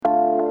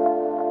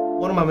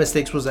One of my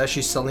mistakes was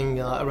actually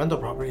selling a rental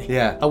property.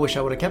 Yeah. I wish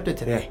I would have kept it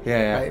today.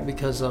 Yeah. Right,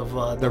 because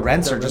of The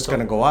rents are just going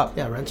to go up.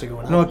 Yeah, rents are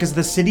going up. No, because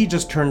the city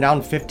just turned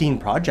down 15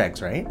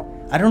 projects, right?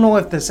 I don't know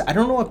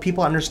if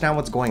people understand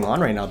what's going on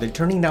right now. They're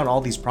turning down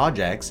all these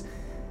projects.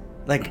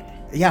 Like,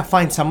 yeah,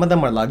 fine. Some of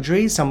them are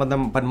luxury,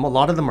 but a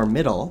lot of them are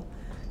middle.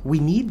 We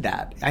need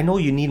that. I know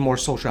you need more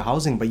social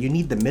housing, but you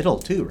need the middle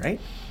too, right?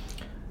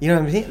 You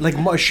know what I mean? Like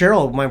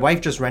Cheryl, my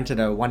wife just rented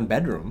a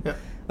 1-bedroom. Yeah.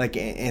 Like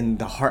in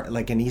the heart,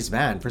 like in East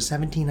Van for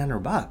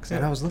 $1,700,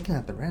 and I was looking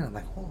at the rent. I'm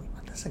like, holy,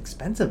 what? That's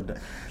expensive.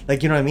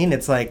 Like, you know what I mean?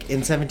 It's like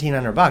in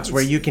 $1,700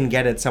 where you can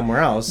get it somewhere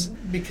else.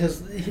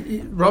 Because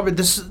Robert,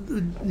 this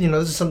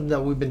is something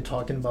that we've been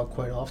talking about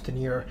quite often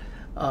here.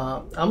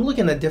 I'm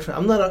looking at different.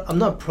 I'm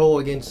not pro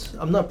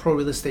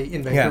real estate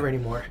in Vancouver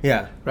anymore.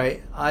 Yeah.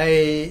 Right.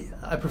 I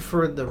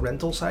prefer the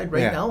rental side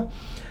now.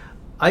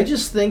 I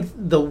just think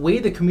the way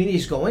the community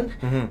is going,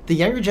 the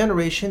younger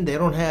generation, they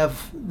don't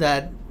have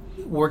that.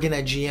 Working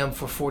at GM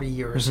for 40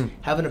 years,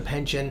 having a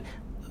pension,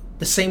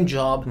 the same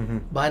job,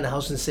 buying a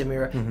house in the same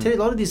area. Today, a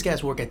lot of these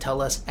guys work at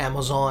TELUS,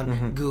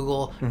 Amazon,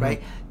 Google,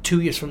 right?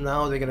 2 years from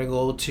now, they're going to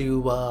go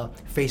to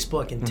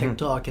Facebook and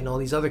TikTok and all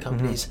these other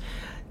companies.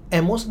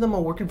 And most of them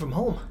are working from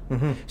home.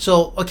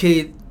 So,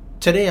 okay,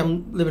 today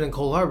I'm living in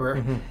Cole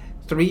Harbour.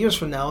 3 years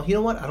from now, you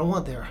know what? I don't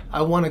want there.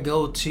 I want to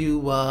go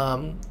to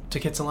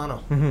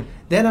Kitsilano.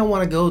 Then I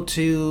want to go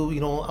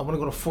to, I want to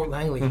go to Fort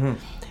Langley.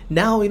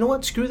 Now, you know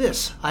what? Screw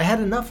this. I had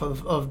enough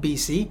of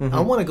BC.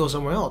 I want to go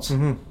somewhere else.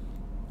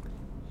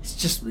 It's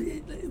just,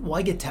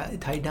 why get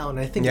tied down?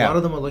 I think a lot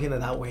of them are looking at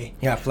it that way.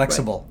 Yeah,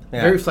 flexible. Right?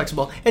 Yeah. Very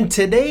flexible. And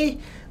today,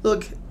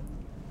 look,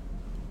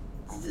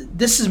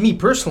 this is me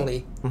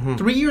personally.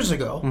 3 years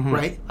ago,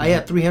 right? I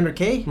had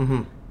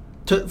 $300K.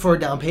 For a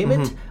down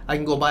payment, I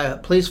can go buy a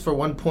place for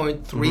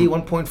 1.3,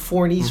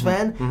 1.4 in East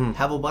Van,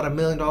 have about $1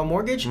 million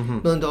mortgage.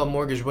 $1 million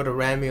mortgage would have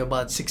ran me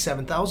about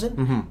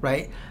 $6,000-7,000,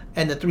 right?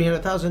 And the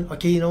 $300,000,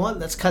 okay, you know what?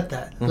 Let's cut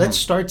that. Let's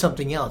start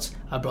something else.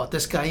 I brought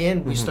this guy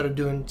in. We started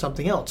doing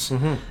something else.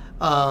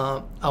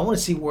 I want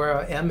to see where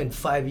I am in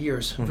 5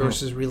 years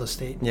versus real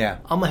estate. Yeah,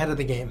 I'm ahead of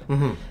the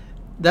game.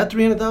 That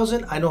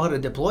 $300,000, I know how to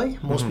deploy.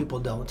 Most people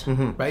don't,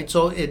 right?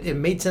 So it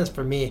made sense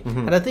for me.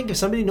 And I think if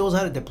somebody knows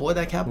how to deploy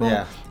that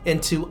capital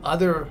into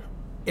other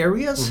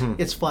areas,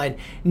 it's fine.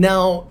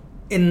 Now,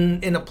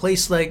 in a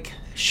place like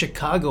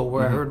Chicago,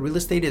 where I heard real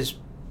estate is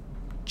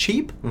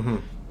cheap,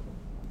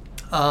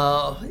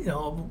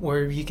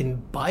 where you can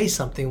buy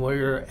something where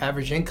your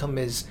average income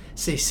is,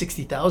 say,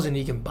 $60,000,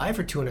 you can buy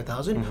for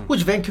 $200,000,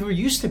 which Vancouver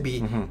used to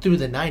be through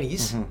the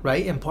 90s,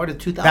 right? And part of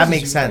 2000s. That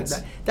makes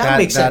sense. That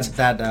makes sense.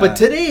 But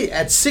today,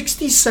 at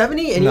 60,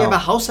 70, and you have a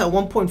house at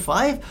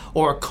 1.5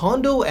 or a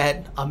condo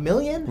at $1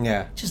 million,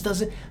 just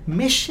doesn't.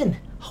 Mission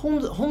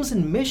homes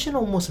in Mission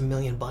almost $1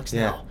 million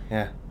now.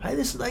 Yeah. Right?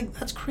 This is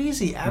that's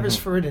crazy.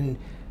 Abbotsford and.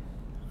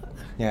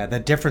 Yeah, the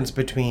difference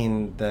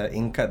between the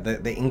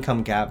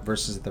income gap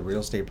versus the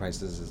real estate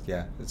prices is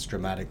it's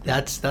dramatic.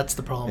 That's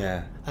the problem.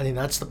 Yeah, I think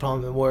that's the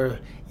problem where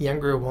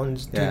younger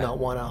ones do not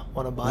want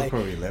to buy. Look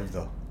where we live,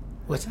 though.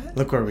 What's that?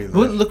 Look where we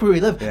live. Look where we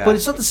live. Yeah. But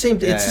it's not the same.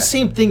 It's the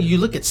same thing. You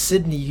look at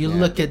Sydney. You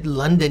look at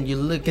London. You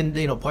look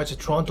in parts of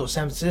Toronto,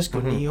 San Francisco,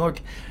 New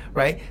York,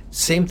 right?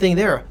 Same thing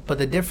there. But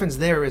the difference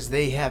there is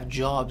they have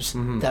jobs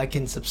that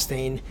can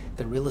sustain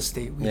the real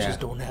estate. We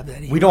just don't have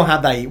that. We don't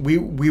have that.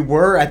 We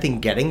were, I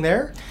think, getting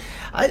there.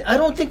 I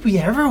don't think we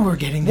ever were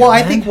getting there. Well,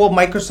 I think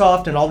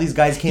Microsoft and all these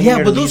guys came here.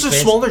 Yeah, but those are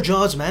smaller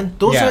jobs, man.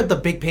 Those aren't the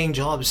big paying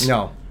jobs.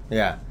 No,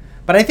 yeah.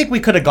 But I think we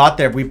could have got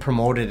there if we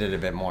promoted it a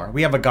bit more.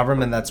 We have a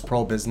government that's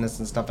pro-business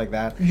and stuff like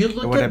that. It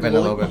would have been a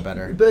little bit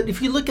better. But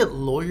if you look at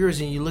lawyers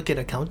and you look at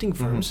accounting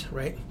firms,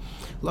 right?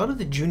 A lot of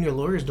the junior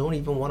lawyers don't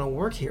even want to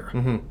work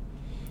here.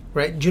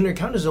 Right? Junior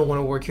accountants don't want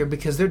to work here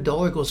because their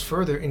dollar goes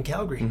further in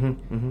Calgary,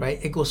 right?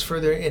 It goes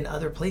further in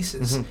other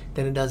places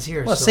than it does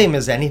here. Well, same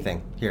as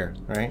anything here,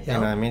 right? Yeah.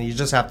 You know what I mean? You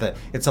just have to,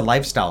 it's a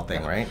lifestyle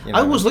thing, right? You know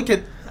I'm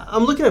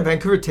looking at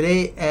Vancouver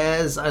today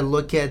as I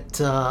look at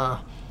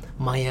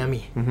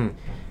Miami,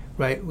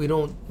 right? We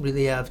don't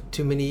really have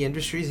too many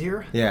industries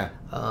here. Yeah.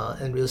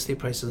 And real estate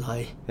prices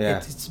high. Yeah.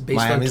 It's based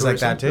Miami's on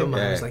like that too?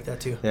 Miami's like that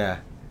too.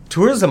 Yeah.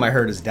 Tourism, I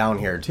heard, is down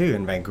here too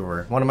in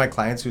Vancouver. One of my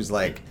clients who's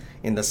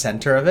in the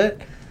center of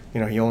it,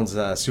 he owns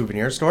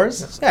souvenir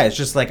stores. Yeah, it's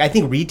just I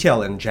think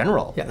retail in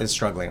general is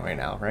struggling right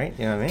now, right?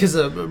 You know what I mean? Because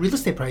of real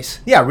estate price.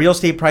 Yeah, real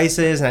estate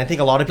prices, and I think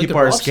a lot of people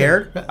are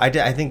scared.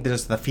 I think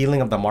there's the feeling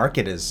of the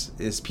market is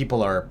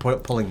people are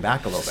pulling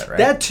back a little bit, right?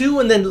 That too,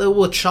 and then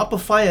with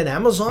Shopify and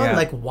Amazon,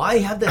 why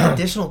have that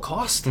additional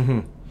cost?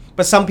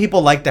 But some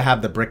people like to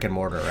have the brick and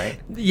mortar, right?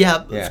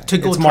 Yeah. To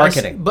go it's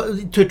marketing.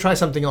 But to try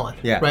something on.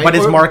 Yeah, right? But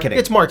it's marketing.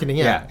 It's marketing,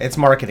 Yeah, it's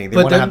marketing. They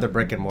want to have the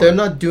brick and mortar. They're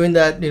not doing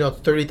that,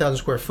 30,000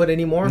 square foot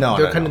anymore. No,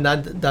 they're kind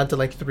of down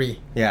to 3.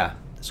 Yeah.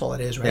 That's all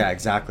it is, right? Yeah,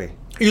 exactly.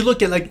 You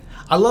look at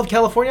I love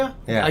California.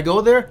 Yeah. I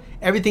go there,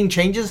 everything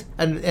changes,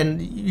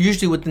 and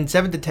usually within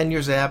 7 to 10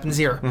 years it happens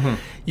here.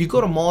 You go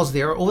to malls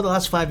there. Over the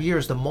last 5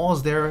 years, the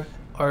malls there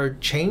are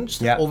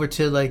changed over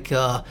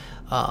to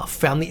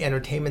family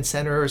entertainment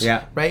centers,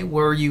 Yeah. right,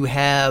 where you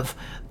have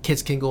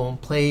kids can go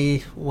and play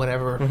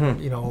whatever,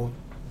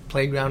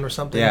 playground or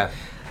something. Yeah.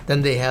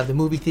 Then they have the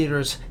movie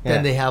theaters. Yeah.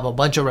 Then they have a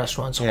bunch of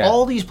restaurants. So Yeah.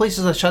 all these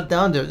places are shut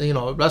down. They're,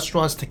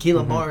 restaurants,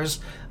 tequila bars,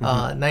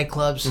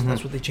 nightclubs.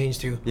 That's what they changed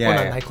to. Yeah, Well,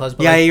 not yeah. nightclubs,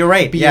 but Yeah, like you're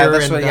right. Yeah, beer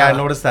that's and, what. Yeah, I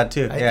noticed that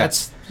too. Yeah,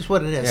 that's just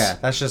what it is. yeah,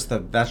 that's just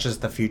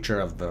the future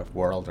of the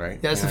world, right?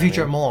 Yeah, it's You the know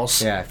future what of I mean?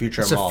 malls. Yeah,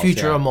 future It's of the malls.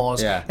 future yeah. of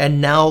malls. Yeah.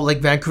 And now,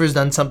 like Vancouver's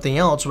done something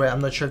else, right? I'm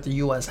not sure if the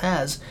U.S.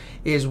 has.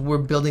 Is we're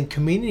building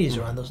communities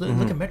around those.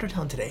 Look at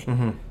Metrotown today,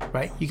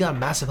 right? You got a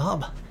massive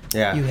hub.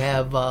 Yeah. You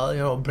have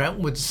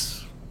Brentwood's.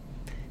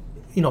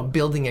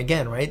 Building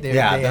again, right? They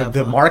have,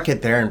 the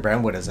market there in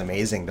Brentwood is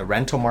amazing. The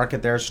rental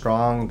market there is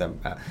strong. The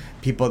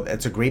people,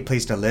 it's a great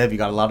place to live. You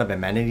got a lot of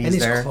amenities and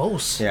it's there.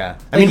 close. Yeah,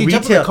 I mean, you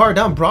jump in the car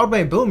down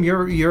Broadway, boom,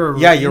 you're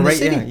yeah, you're in the right.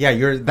 city.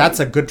 Yeah, that's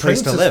a good place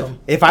to Train live. system.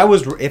 If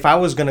I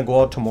was gonna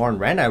go out tomorrow and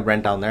rent, I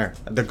rent down there.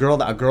 A girl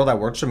that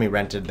works for me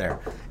rented there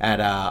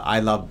at I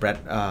love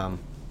Brentwood.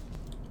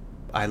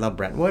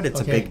 It's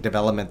a Okay. big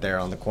development there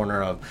on the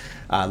corner of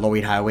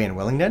Lowe's Highway and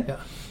Willingdon. Yeah.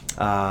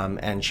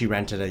 And she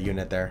rented a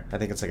unit there. I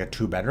think it's like a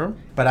 2-bedroom.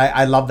 But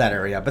I love that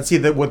area. But see,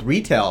 with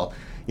retail,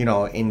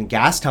 in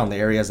Gastown, the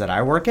areas that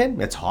I work in,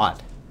 it's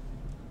hot.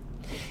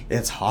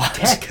 It's hot.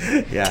 Tech.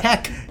 Yeah.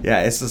 Tech.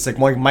 Yeah, it's just like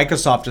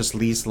Microsoft just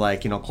leased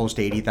close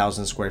to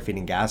 80,000 square feet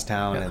in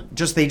Gastown. Yeah. And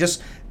they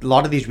just a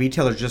lot of these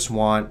retailers just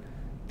want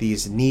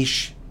these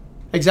niche.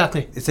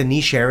 Exactly. It's a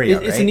niche area,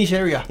 It's right? a niche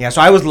area. Yeah,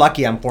 so I was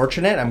lucky. I'm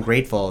fortunate. I'm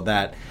grateful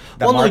that.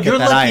 Well, no, you're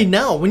lucky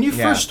now. When you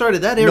Yeah. first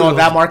started, that area No, was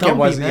that market dumpy,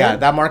 was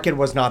man. that market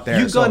was not there.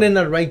 You so- got in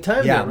at the right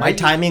time. Yeah, there, my right?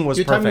 timing was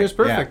Your perfect. timing was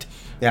perfect.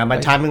 Yeah, my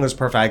Right. timing was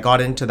perfect. I got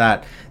into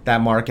that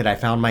market. I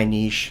found my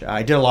niche.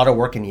 I did a lot of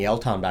work in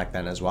Yaletown back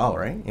then as well,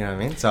 right? You know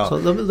what I mean? So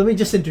let me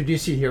just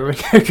introduce you here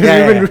because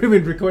Yeah, we've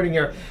been recording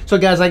here. So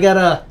guys, I got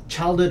a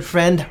childhood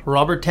friend,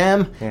 Robert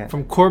Tam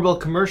from Corbell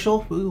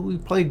Commercial. We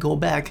probably go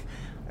back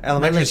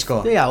elementary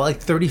school. Yeah, like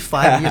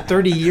 35 years,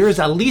 30 years,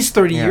 at least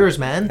 30 years,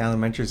 man.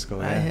 Elementary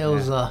school. Yeah, It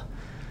was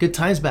good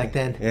times back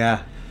then. yeah.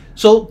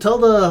 So tell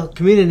the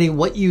community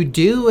what you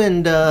do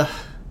and about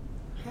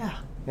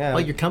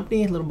your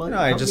company, a little bit.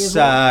 I just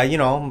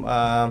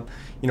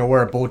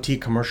we're a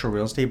boutique commercial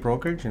real estate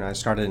brokerage. I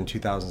started in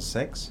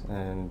 2006,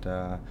 and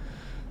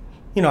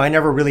I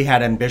never really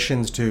had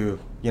ambitions to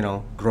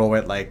grow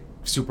it like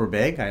super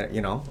big.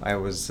 I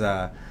was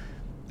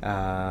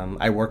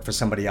I worked for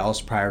somebody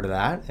else prior to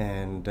that,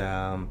 and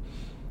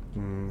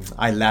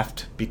I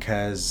left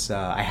because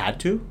I had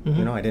to.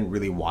 I didn't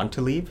really want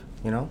to leave.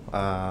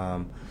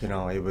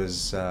 It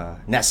was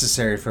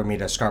necessary for me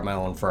to start my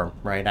own firm,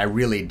 right? I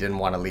really didn't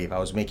want to leave. I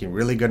was making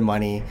really good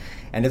money,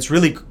 and it's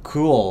really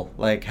cool,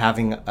 like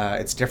having,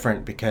 it's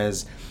different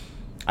because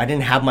I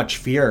didn't have much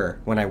fear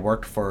when I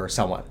worked for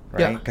someone,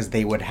 right? Because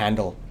they would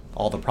handle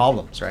all the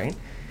problems, right?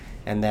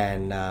 And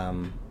then,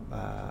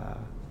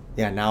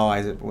 when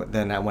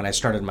I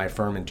started my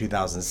firm in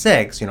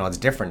 2006, it's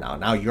different now.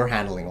 Now you're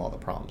handling all the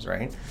problems,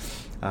 right?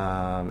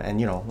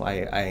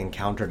 I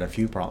encountered a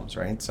few problems,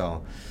 right?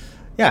 So,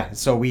 yeah,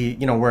 so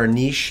we're a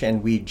niche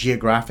and we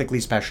geographically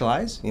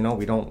specialize.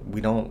 We don't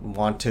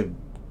want to.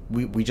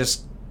 We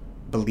just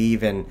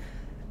believe in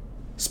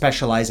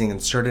specializing in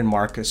certain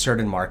markets.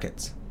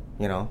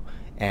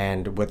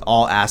 And with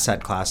all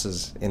asset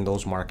classes in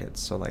those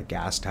markets. So like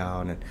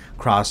Gastown and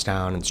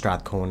Crosstown and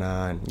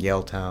Strathcona and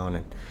Yaletown,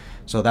 and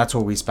so that's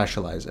what we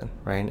specialize in,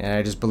 right? And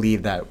I just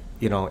believe that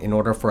in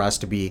order for us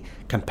to be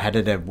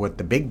competitive with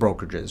the big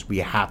brokerages, we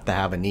have to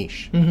have a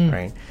niche,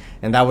 right?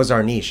 And that was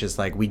our niche. It's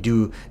like we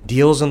do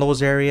deals in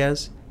those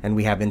areas, and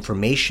we have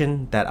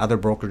information that other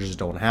brokerages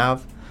don't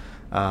have,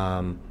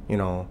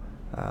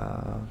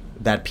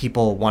 that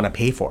people want to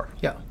pay for.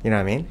 Yeah. You know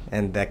what I mean?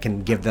 And that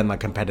can give them a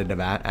competitive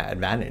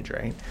advantage,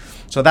 right?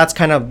 So that's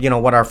kind of,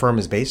 what our firm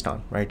is based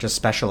on, right? Just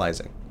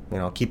specializing,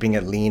 keeping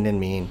it lean and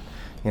mean.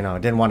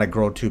 Didn't want to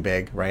grow too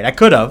big, right? I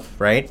could have,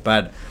 right?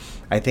 But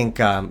I think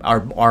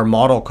our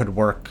model could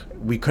work.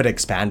 We could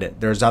expand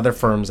it. There's other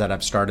firms that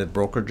have started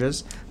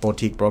brokerages,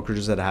 boutique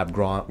brokerages that have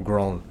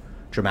grown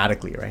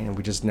dramatically, right? And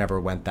we just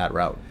never went that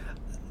route.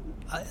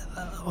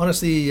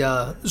 Honestly,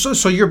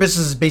 so your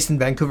business is based in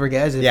Vancouver,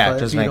 guys?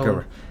 Just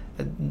Vancouver.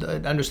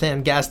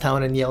 Understand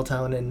Gastown and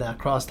Yaletown and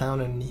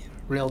Crosstown and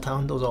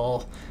Railtown. Those are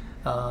all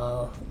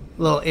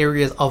little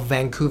areas of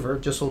Vancouver,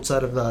 just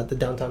outside of the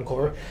downtown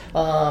core.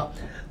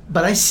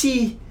 But I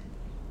see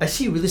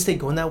real estate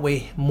going that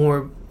way,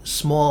 more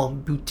small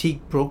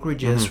boutique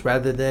brokerages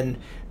rather than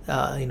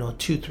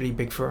 2-3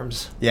 big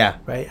firms. Yeah.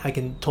 Right. I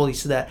can totally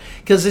see that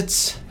because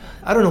it's,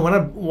 I don't know, when I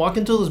walk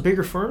into those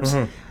bigger firms,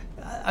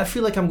 I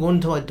feel like I'm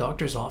going to a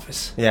doctor's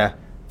office. Yeah.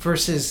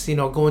 Versus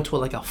going to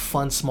a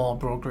fun small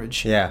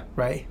brokerage. Yeah.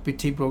 Right.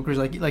 Boutique brokers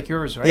like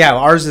yours, right? Yeah.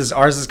 Ours is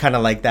kind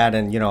of like that,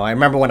 and I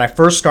remember when I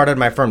first started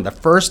my firm, the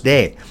first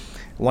day,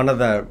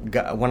 a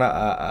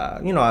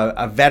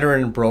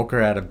veteran broker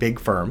at a big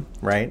firm,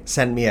 right,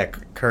 sent me a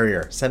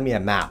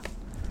map.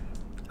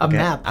 A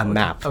map. A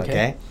map.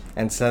 Okay.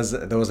 And says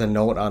there was a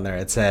note on there.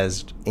 It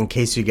says, "In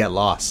case you get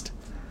lost."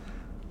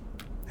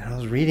 And I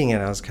was reading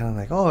it. I was kind of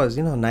like, oh, it's,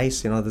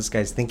 nice. This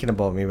guy's thinking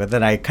about me. But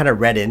then I kind of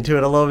read into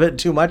it a little bit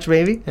too much,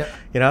 maybe.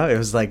 Yeah. It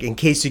was like, in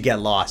case you get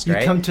lost,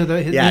 right? You come to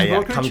the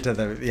brokerage?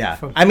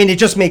 I mean, it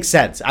just makes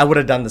sense. I would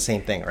have done the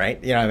same thing,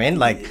 right? You know what I mean?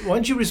 Like, why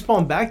don't you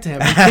respond back to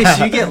him in case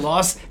you get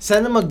lost?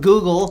 Send him a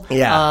Google,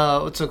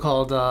 what's it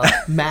called,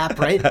 map,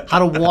 right? How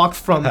to walk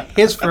from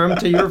his firm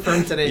to your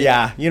firm today.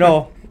 Yeah,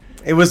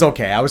 it was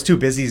okay. I was too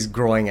busy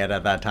growing it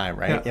at that time,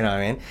 right? Yeah. You know what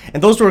I mean?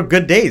 And those were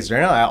good days,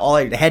 right?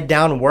 I head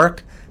down,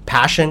 work,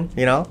 passion,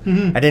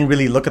 I didn't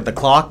really look at the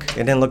clock.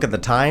 I didn't look at the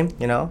time,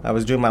 I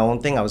was doing my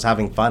own thing. I was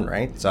having fun,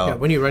 right? So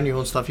when you run your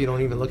own stuff, you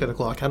don't even look at the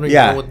clock. I don't even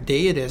know what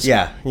day it is.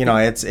 Yeah,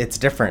 it's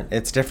different.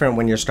 It's different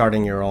when you're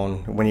starting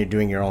when you're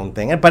doing your own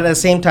thing. But at the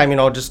same time,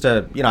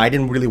 I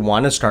didn't really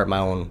want to start my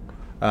own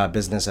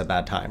business at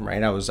that time,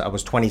 right? I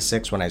was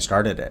 26 when I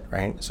started it,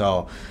 right?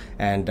 So,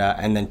 and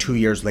then 2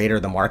 years later,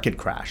 the market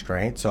crashed,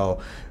 right? So,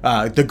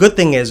 the good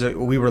thing is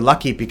we were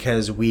lucky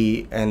because as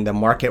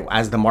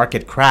the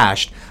market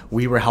crashed,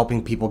 we were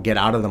helping people get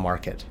out of the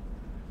market.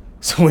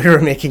 So we were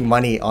making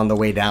money on the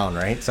way down,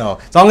 right? So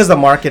as long as the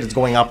market is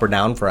going up or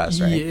down for us,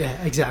 right? Yeah,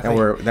 exactly.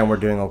 Then we're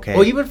doing okay.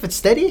 Well, even if it's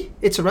steady,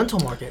 it's a rental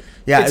market.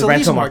 Yeah, it's a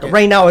rental lease market.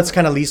 Right now, it's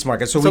kind of lease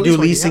market. So we do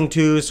leasing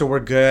too. So we're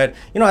good.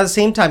 At the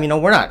same time,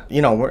 we're not.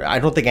 I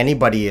don't think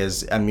anybody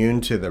is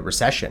immune to the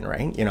recession,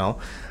 right? You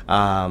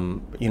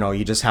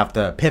just have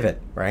to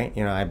pivot, right?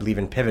 I believe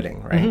in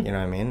pivoting, right? Mm-hmm. You know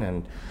what I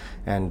mean?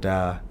 And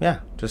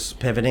just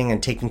pivoting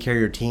and taking care of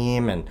your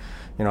team. And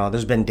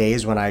there's been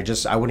days when I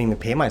wouldn't even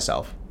pay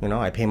myself.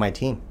 I pay my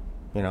team.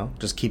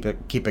 Just keep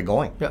it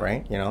going,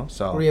 right?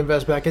 So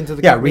reinvest back into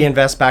the company.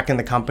 Reinvest back in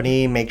the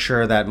company. Make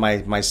sure that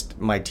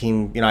my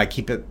team, I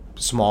keep it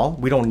small.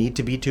 We don't need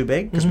to be too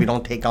big because we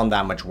don't take on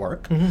that much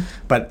work.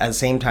 But at the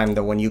same time,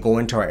 though, when you go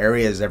into our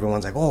areas,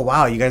 everyone's like, "Oh,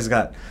 wow, you guys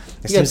got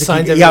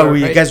signs everywhere,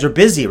 you guys are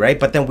busy, right?"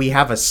 But then we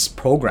have a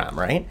program,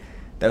 right?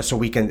 So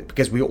we can,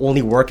 because we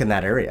only work in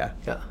that area.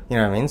 Yeah. You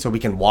know what I mean? So we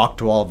can walk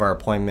to all of our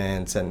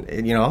appointments and,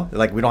 we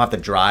don't have to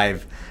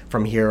drive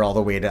from here all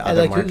the way to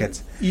other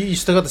markets. You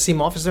still got the same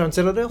office there on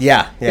Citadel?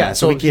 Yeah.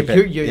 So we keep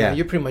it.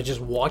 You're pretty much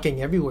just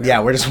walking everywhere. Yeah,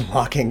 we're just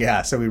walking.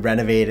 Yeah. So we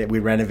renovated.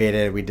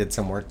 We did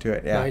some work to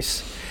it. Yeah.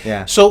 Nice.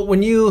 Yeah. So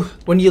when you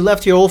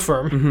left your old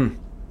firm,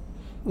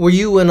 were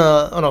you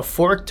on a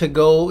fork to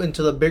go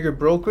into the bigger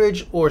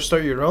brokerage or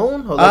start your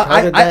own? Or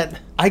how did that?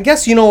 I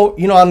guess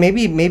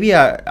maybe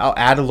I'll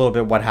add a little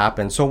bit what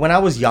happened. So when I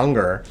was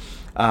younger,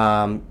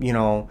 the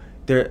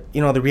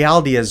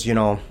reality is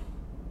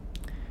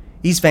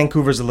East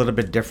Vancouver's a little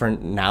bit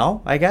different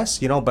now, I guess,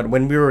 but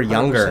when we were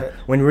younger,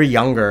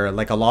 100%.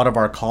 Like a lot of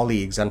our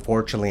colleagues,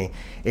 unfortunately,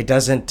 it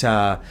doesn't,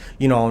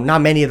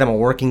 not many of them are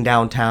working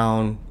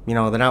downtown. They're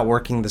not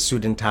working the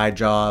suit and tie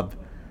job.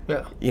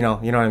 Yeah. You know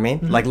what I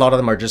mean? Mm-hmm. Like a lot of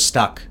them are just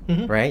stuck,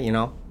 right?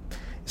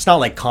 It's not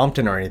like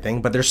Compton or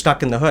anything, but they're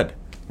stuck in the hood.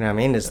 You know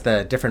what I mean? It's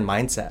the different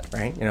mindset,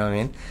 right? You know what I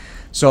mean?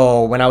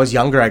 So when I was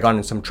younger, I got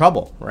in some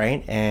trouble,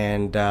 right?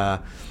 And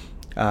the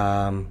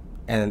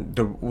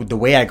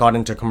way I got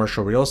into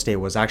commercial real estate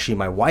was actually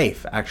my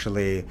wife.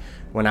 Actually,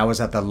 when I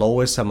was at the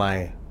lowest of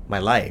my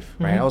life,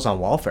 right? I was on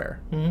welfare,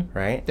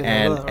 right?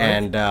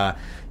 And I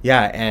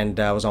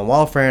was on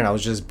welfare and I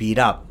was just beat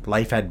up.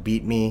 Life had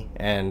beat me,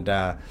 and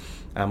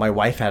my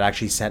wife had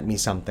actually sent me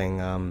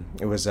something.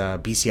 It was a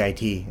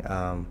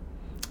BCIT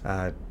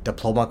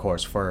diploma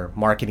course for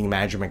marketing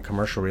management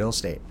commercial real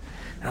estate.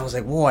 And I was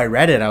like, whoa, I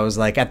read it. I was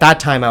like, at that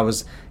time,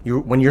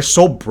 when you're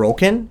so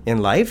broken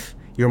in life,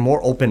 you're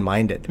more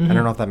open-minded. I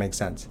don't know if that makes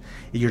sense.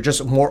 You're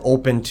just more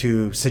open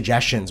to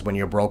suggestions when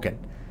you're broken.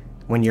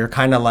 When you're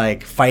kind of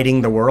like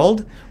fighting the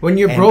world. When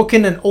you're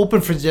broken and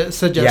open for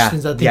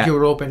suggestions, I think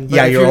you're open.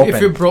 But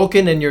if you're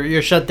broken and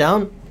you're shut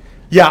down.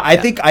 Yeah, I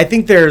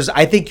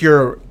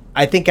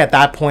think at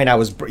that point I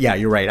was,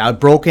 you're right. I was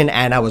broken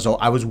and I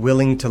was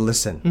willing to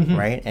listen,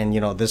 right? And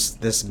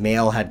this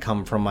mail had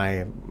come from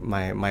my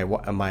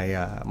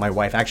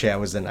wife. Actually, I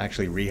was in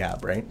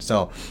rehab, right?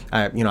 So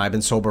I've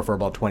been sober for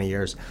about 20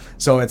 years.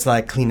 So it's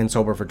like clean and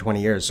sober for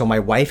 20 years. So my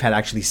wife had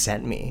actually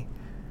sent me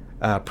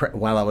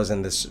while I was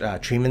in this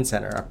treatment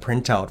center a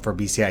printout for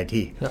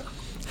BCIT. Yeah.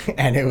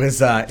 And it was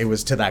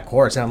to that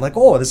course, and I'm like,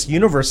 oh, this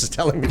universe is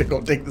telling me to go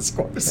take this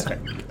course.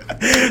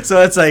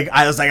 So it's like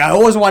I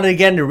always wanted to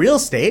get into real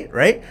estate,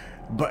 right?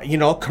 But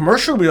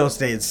commercial real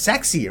estate is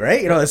sexy,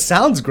 right? It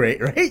sounds great,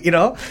 right?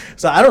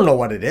 So I don't know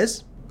what it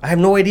is. I have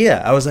no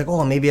idea. I was like,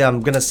 oh, maybe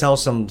I'm gonna sell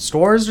some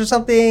stores or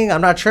something.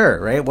 I'm not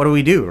sure, right? What do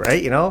we do,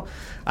 right?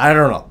 I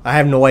don't know. I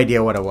have no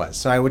idea what it was.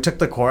 So I took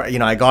the course.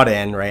 I got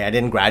in, right? I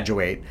didn't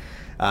graduate.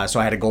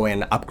 So I had to go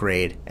in,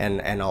 upgrade,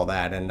 and all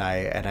that, and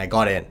I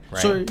got in.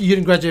 Right? So you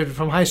didn't graduate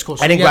from high school.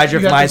 So I didn't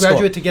graduate from high school.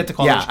 You had to graduate to get to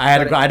college. Yeah, I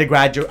had to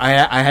graduate.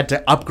 I had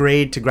to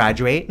upgrade to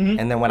graduate,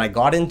 and then when I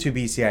got into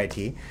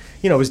BCIT,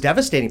 it was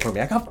devastating for me.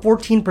 I got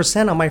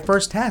 14% on my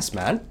first test,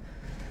 man.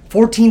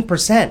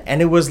 14%,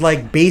 and it was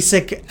like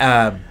basic.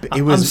 I'm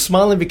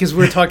smiling because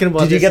we were talking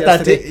about. Did you get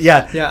yesterday.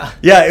 that?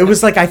 Yeah. It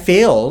was like I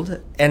failed,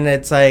 and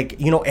it's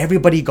like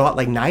everybody got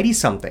like 90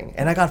 something,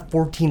 and I got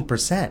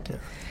 14%. Yeah.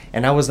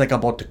 And I was like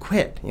about to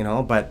quit,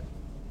 but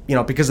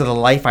because of the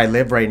life I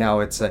live right now,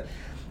 it's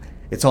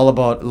all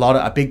about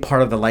a big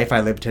part of the life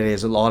I live today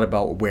is a lot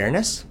about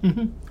awareness,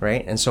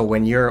 right? And so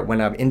when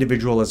an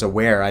individual is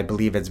aware, I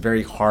believe it's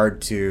very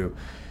hard to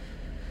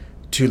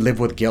live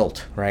with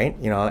guilt, right?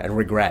 And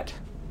regret.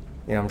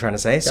 You know what I'm trying to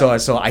say? Yeah.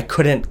 So I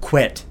couldn't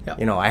quit.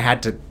 Yeah. I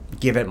had to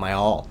give it my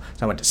all.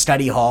 So I went to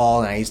study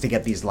hall, and I used to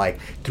get these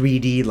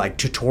 3D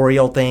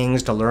tutorial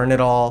things to learn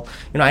it all.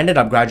 I ended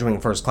up graduating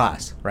first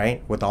class,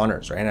 right, with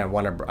honors, right? And I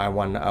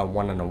won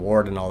an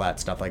award and all that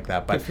stuff like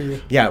that. But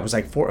yeah, it was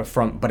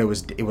but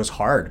it was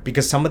hard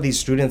because some of these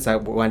students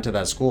that went to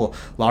that school,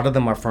 a lot of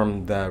them are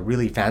from the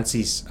really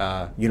fancy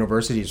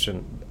universities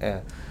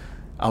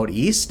out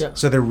east. Yeah.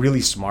 So they're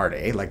really smart,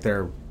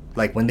 they're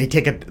when they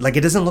take it,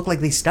 it doesn't look like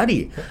they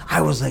study.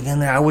 I was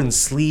in there, I wouldn't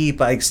sleep.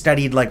 I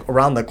studied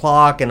around the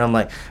clock, and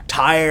I'm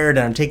tired,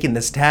 and I'm taking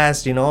this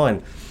test,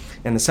 and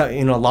so,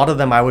 a lot of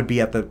them I would be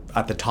at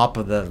the top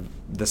of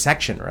the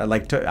section,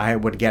 right? I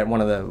would get one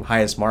of the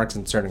highest marks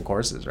in certain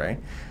courses, right?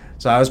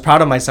 So I was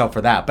proud of myself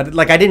for that. But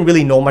I didn't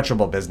really know much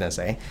about business,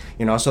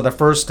 So the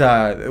first,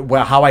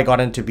 how I got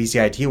into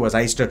BCIT was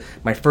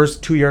my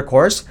first 2-year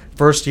course,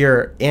 first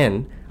year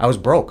in, I was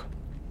broke.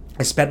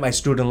 I spent my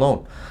student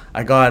loan.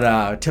 I got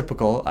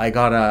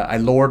I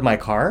lowered my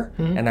car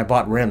and I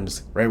bought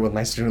rims, right, with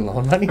my student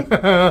loan money.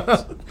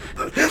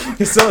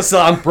 so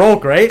I'm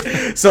broke, right?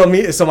 So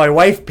my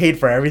wife paid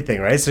for everything,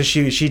 right? So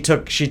she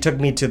took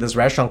me to this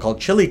restaurant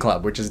called Chili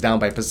Club, which is down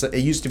by it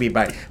used to be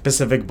by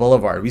Pacific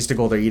Boulevard. We used to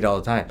go there eat all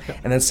the time.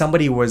 And then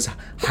somebody was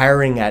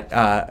hiring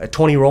at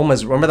Tony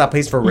Roma's. Remember that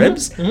place for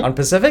ribs on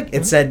Pacific?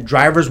 It said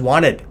drivers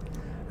wanted.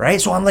 Right,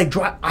 so I'm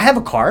I have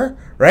a car,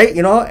 right?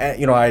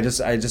 I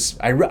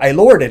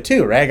lowered it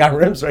too, right? I got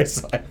rims, right?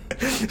 So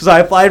I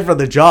applied for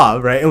the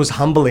job, right? It was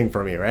humbling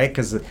for me, right?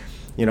 Because,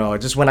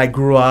 just when I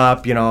grew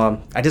up,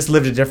 I just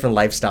lived a different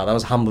lifestyle. That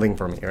was humbling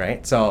for me,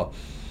 right? So,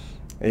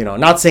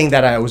 not saying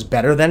that I was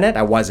better than it.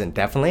 I wasn't,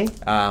 definitely.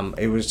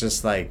 It was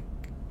just I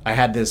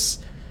had this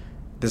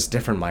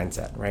different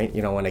mindset, right?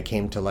 When it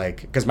came to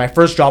because my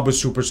first job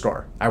was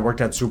Superstore. I worked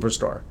at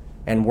Superstore.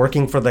 And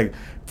working for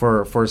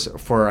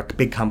a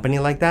big company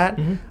like that,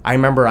 I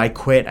remember I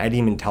quit. I didn't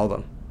even tell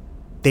them.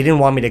 They didn't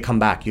want me to come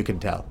back. You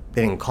could tell.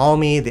 They didn't call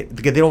me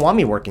because they don't want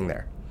me working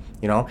there,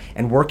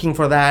 And working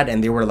for that,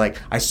 and they were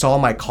I saw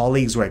my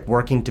colleagues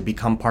working to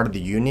become part of the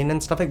union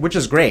and stuff which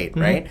is great,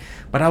 right?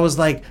 But I was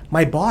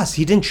my boss,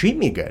 he didn't treat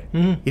me good.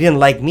 He didn't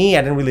like me.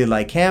 I didn't really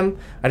like him.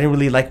 I didn't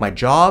really like my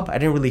job. I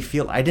didn't really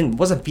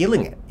wasn't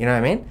feeling it. You know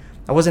what I mean?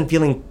 I wasn't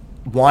feeling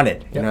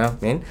wanted, you know what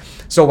I mean?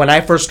 So when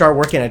I first started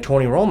working at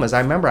Tony Roma's,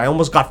 I remember I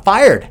almost got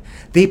fired.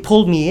 They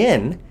pulled me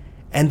in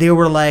and they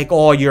were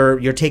oh,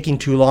 you're taking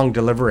too long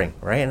delivering,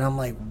 right? And I'm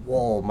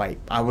whoa,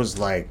 I was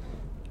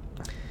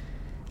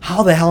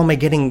how the hell am I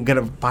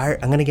gonna fire?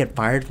 I'm gonna get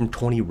fired from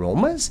Tony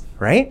Roma's,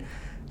 right?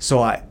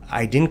 So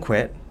I didn't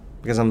quit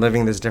because I'm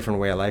living this different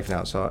way of life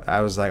now. So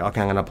I was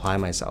okay, I'm gonna apply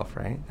myself,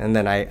 right? And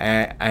then I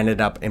ended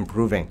up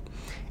improving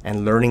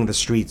and learning the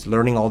streets,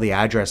 learning all the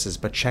addresses.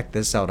 But check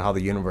this out, how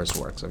the universe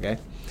works, okay?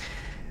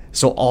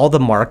 So all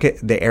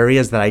the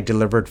areas that I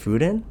delivered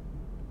food in,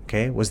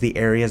 okay, was the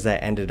areas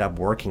that I ended up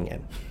working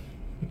in,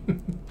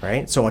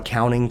 right? So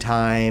accounting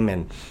time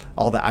and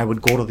all that, I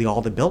would go to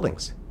all the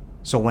buildings.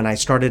 So when I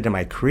started in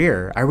my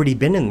career, I already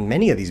been in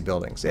many of these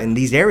buildings, in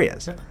these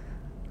areas,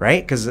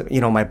 right? Because,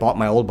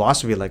 my old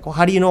boss would be well,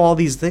 how do you know all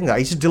these things? I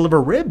used to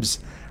deliver ribs,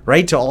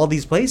 right, to all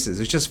these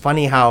places. It's just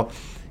funny how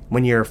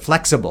when you're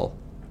flexible,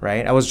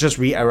 right? I was just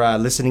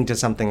listening to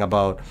something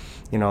about,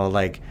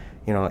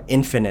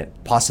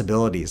 infinite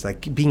possibilities,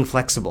 being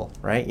flexible,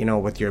 right?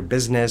 With your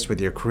business,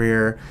 with your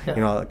career,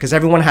 because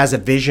everyone has a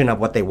vision of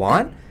what they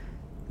want.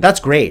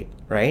 That's great,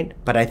 right?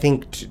 But I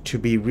think to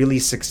be really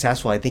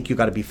successful, I think you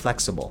got to be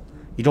flexible.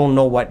 You don't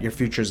know what your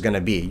future is going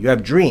to be. You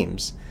have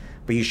dreams,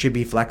 but you should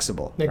be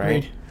flexible, Agreed.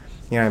 Right?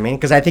 You know what I mean?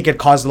 Because I think it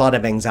caused a lot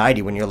of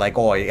anxiety when you're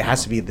oh, it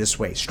has to be this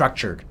way,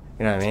 structured.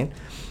 You know what I mean?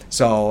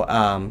 So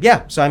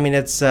so I mean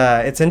it's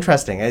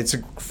interesting. It's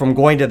from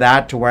going to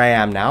that to where I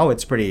am now.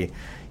 It's pretty,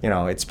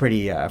 it's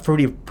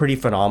pretty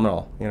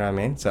phenomenal. You know what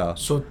I mean? So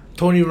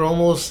Tony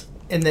Romo's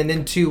and then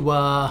into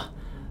I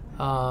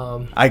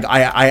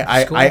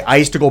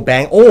used to go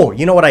bang. Oh,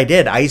 you know what I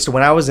did? I used to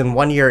when I was in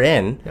 1 year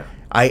in. Yeah.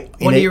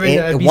 1 year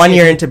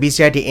into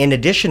BCIT, in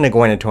addition to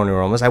going to Tony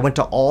Roma's, I went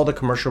to all the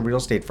commercial real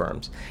estate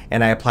firms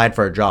and I applied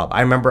for a job. I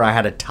remember I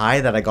had a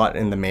tie that I got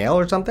in the mail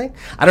or something.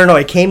 I don't know.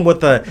 It came with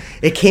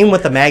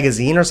the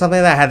magazine or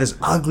something. That I had this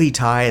ugly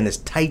tie and this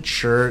tight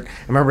shirt.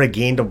 I remember I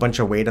gained a bunch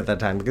of weight at that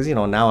time because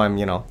now I'm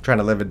trying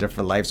to live a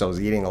different life, so I was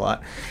eating a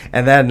lot,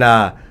 and then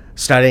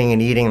studying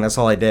and eating. That's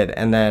all I did,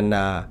 and then.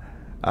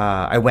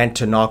 I went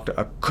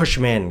to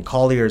Cushman,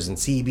 Colliers, and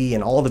CB,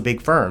 and all the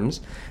big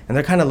firms, and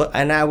they're kind of.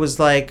 And I was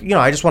I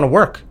just want to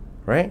work,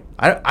 right?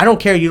 I don't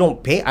care you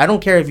don't pay. I don't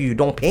care if you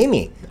don't pay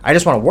me. I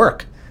just want to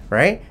work,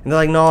 right? And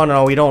they're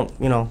no, we don't.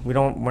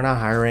 We're not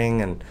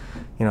hiring, and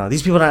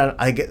these people.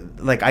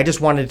 I just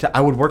wanted to. I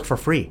would work for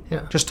free,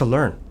 just to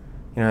learn,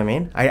 You know what I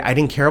mean? I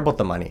didn't care about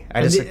the money.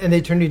 And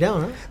they turned you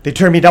down, huh? They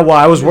turned me down. Well,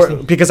 I was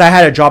because I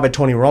had a job at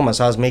Tony Roma,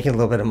 so I was making a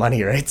little bit of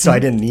money, right? So I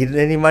didn't need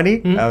any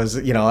money. I was,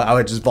 I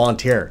would just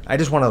volunteer. I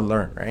just wanted to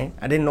learn, right?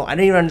 I didn't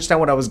even understand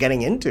what I was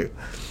getting into.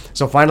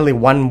 So finally,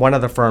 one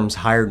of the firms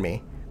hired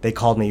me. They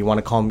called me. You want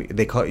to call me?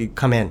 You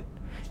come in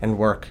and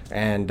work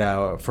and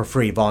for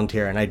free,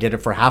 volunteer. And I did it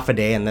for half a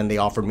day, and then they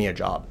offered me a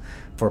job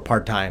for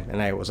part time.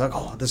 And I was like,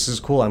 oh, this is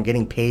cool. I'm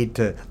getting paid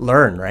to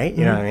learn, right?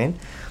 You know what I mean?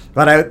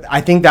 But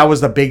I think that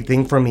was the big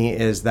thing for me,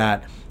 is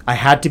that I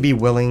had to be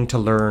willing to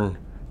learn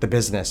the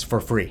business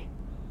for free.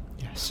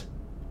 Yes.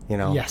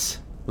 Yes.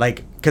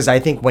 Like, because I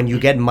think when you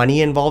get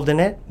money involved in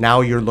it,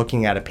 now you're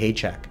looking at a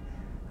paycheck.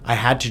 I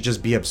had to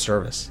just be of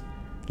service.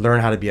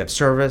 Learn how to be of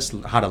service,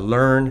 how to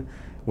learn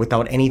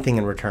without anything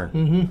in return.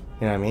 Mm-hmm. You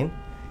know what I mean?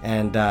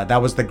 And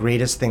that was the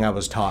greatest thing I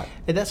was taught.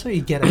 And that's what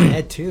you get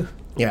ahead too.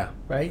 Yeah.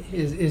 Right?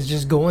 Is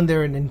just going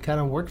there and then kind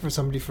of work for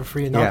somebody for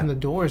free and knocking the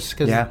doors.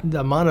 Because the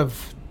amount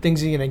of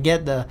things you're going to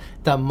get, the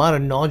amount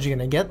of knowledge you're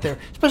going to get there,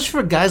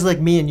 especially for guys like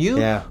me and you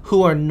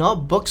who are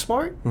not book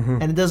smart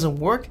and it doesn't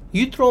work.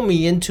 You throw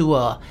me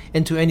into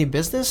any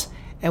business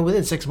and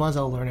within 6 months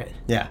I'll learn it.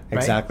 Yeah, right?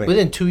 exactly.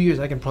 Within 2 years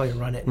I can probably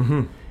run it.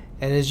 Mm-hmm.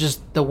 And it's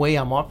just the way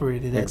I'm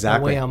operated, the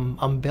way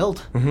I'm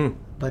built. Mm-hmm.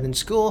 But in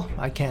school,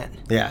 I can't.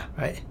 Yeah.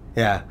 Right?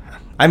 Yeah.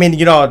 I mean,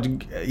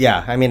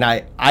 I mean,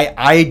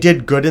 I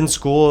did good in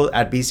school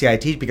at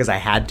BCIT because I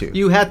had to.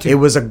 You had to. It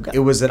was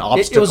an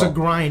obstacle. It was a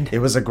grind. It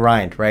was a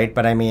grind, right?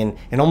 But I mean,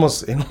 it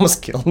almost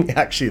killed me,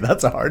 actually.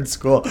 That's a hard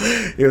school.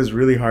 It was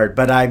really hard.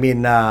 But I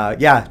mean,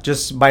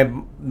 just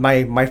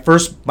my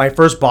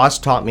first boss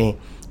taught me,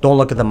 don't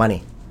look at the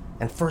money.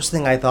 And first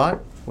thing I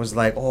thought was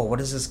like, oh, what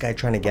is this guy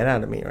trying to get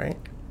out of me, right?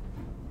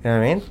 You know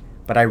what I mean?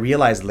 But I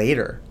realized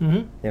later,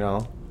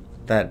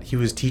 that he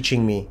was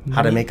teaching me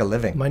how to make a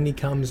living. Money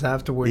comes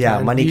afterwards. Yeah,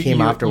 man. Money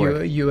came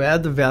afterward. You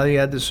add the value,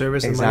 add the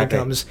service, and money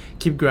comes.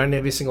 Keep grinding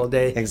every single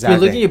day. Exactly. You're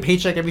looking at your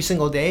paycheck every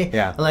single day.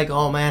 Yeah. And like,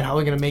 oh man, how are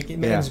we gonna make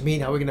it ends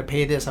meet? How are we gonna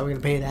pay this? How are we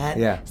gonna pay that?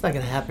 Yeah. It's not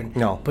gonna happen.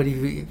 No. But if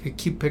you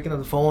keep picking up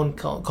the phone,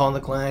 calling the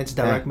clients,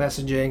 direct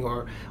messaging,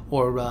 or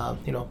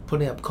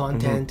putting up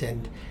content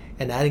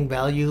and adding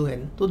value,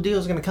 and those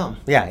deals are gonna come.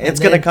 Yeah, it's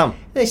gonna come.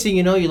 Next thing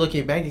you know, you look at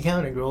your bank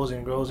account, it grows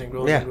and grows and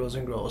grows and grows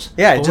and grows.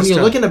 Yeah. But when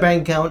you look at the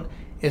bank account,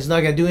 it's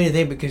not going to do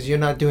anything because you're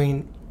not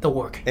doing the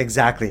work.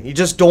 Exactly. You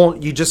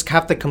just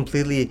have to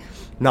completely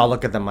not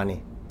look at the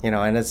money,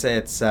 and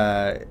it's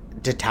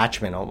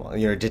detachment almost.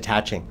 You're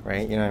detaching,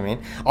 right? You know what I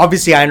mean?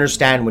 Obviously, I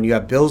understand when you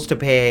have bills to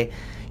pay.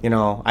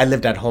 I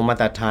lived at home at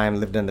that time,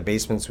 lived in the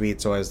basement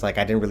suite, so I was like,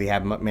 I didn't really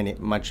have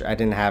I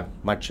didn't have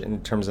much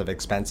in terms of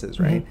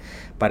expenses, right?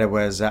 Mm-hmm. But it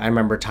was, I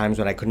remember times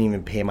when I couldn't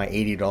even pay my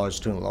 $80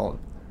 student loan.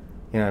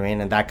 You know what I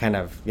mean? And that kind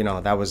of,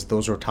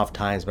 those were tough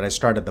times. But I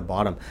started at the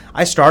bottom.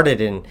 I started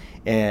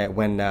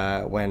when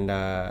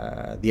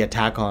the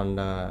attack on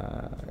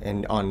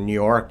New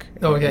York,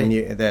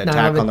 the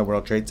attack on the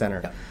World Trade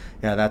Center.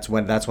 Yeah, that's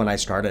when I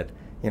started.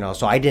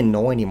 So I didn't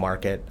know any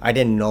market. I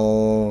didn't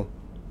know,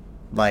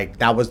 like,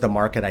 that was the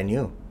market I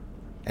knew.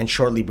 And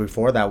shortly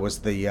before that was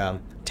the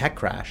tech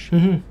crash.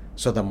 Mm-hmm.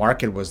 So the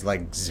market was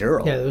like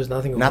zero. Yeah, there was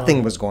nothing going on.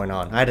 Nothing was going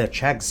on. I had to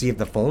check, see if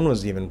the phone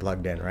was even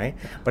plugged in, right?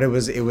 But it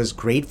was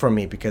great for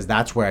me because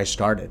that's where I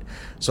started.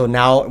 So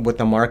now with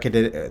the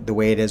market the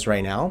way it is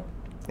right now,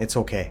 it's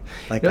okay.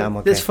 Like, I'm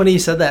okay. It's funny you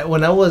said that.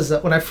 When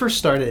I first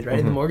started, right,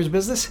 in the mortgage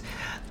business,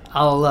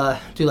 I'll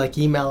do like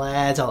email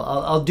ads.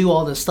 I'll do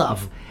all this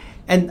stuff,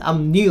 and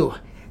I'm new.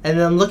 And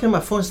then I'm looking at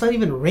my phone, it's not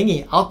even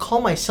ringing. I'll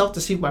call myself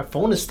to see if my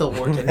phone is still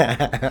working.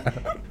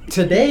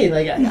 Today,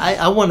 like,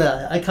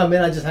 I come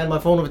in, I just hand my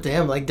phone over to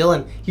him. Like,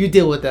 Dylan, you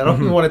deal with that. I don't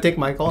even want to take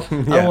my call.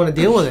 I don't want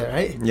to deal with it,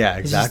 right? Yeah,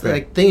 exactly. It's just,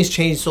 like, things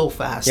change so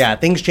fast. Yeah,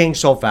 things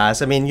change so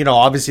fast. I mean,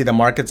 obviously the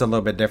market's a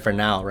little bit different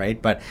now,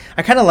 right? But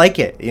I kind of like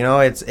it.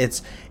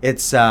 It's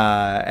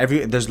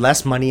there's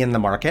less money in the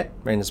market,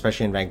 right?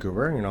 Especially in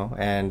Vancouver,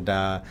 and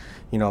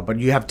but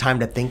you have time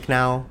to think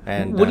now.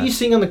 And what are you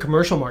seeing on the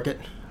commercial market?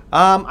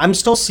 I'm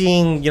still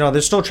seeing,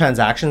 there's still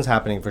transactions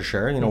happening for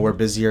sure. We're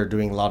busier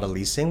doing a lot of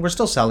leasing. We're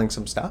still selling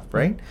some stuff,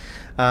 right?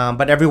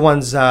 But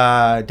everyone's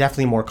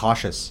definitely more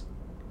cautious.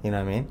 You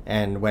know what I mean?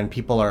 And when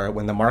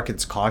the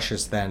market's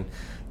cautious, then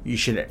you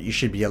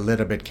should be a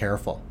little bit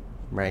careful,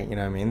 right? You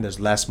know what I mean? There's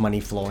less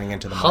money flowing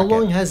into the market. How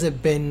long has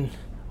it been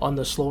on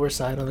the slower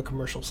side, on the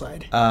commercial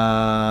side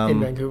in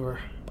Vancouver?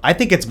 I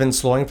think it's been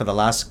slowing for the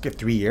last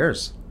 3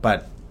 years,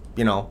 but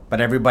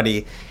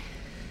everybody,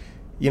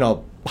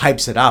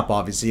 hypes it up.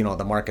 Obviously,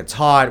 the market's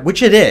hot,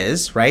 which it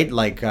is, right?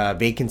 Like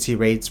vacancy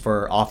rates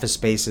for office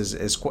space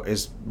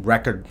is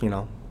record,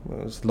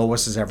 as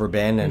lowest as ever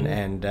been,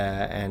 and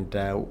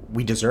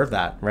we deserve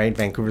that, right?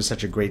 Vancouver's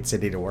such a great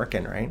city to work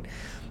in, right?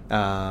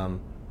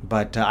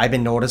 But I've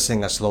been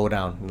noticing a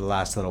slowdown in the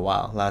last little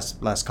while,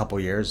 last couple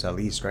years at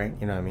least, right?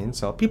 You know what I mean?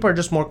 So people are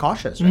just more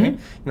cautious, right?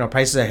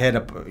 Prices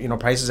are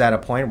prices at a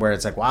point where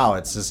it's like, wow,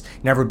 it's just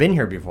never been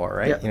here before,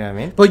 right? Yeah. You know what I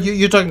mean? But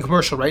you're talking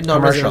commercial, right?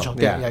 Not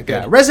residential. Yeah,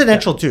 good.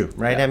 Residential too,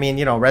 right? I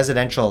mean,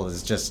 residential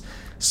is just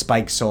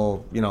spikes.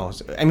 So,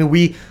 I mean,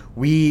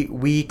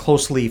 we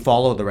closely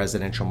follow the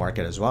residential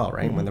market as well,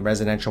 right? When the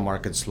residential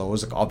market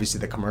slows,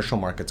 obviously the commercial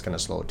market's going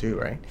to slow too,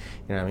 right?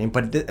 You know what I mean?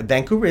 But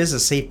Vancouver is a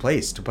safe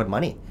place to put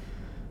money.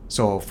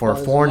 So for a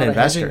foreign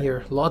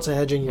investor, lots of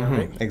hedging here,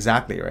 right?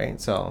 Exactly,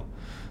 right? So,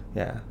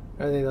 yeah.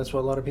 I think that's why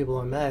a lot of people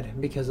are mad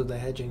because of the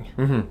hedging,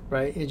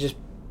 right? It just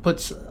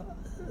puts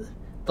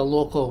the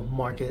local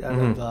market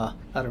out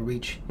of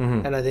reach,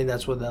 and I think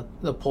that's what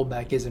the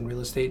pullback is in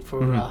real estate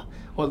for,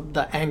 or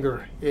the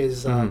anger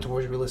is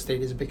towards real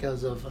estate is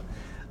because of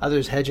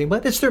others hedging.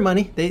 But it's their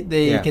money;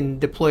 they can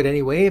deploy it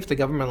anyway. If the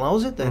government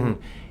allows it, then.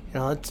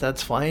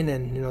 That's fine,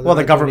 and Well,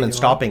 the government's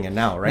stopping it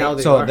now, right?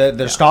 Now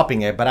they're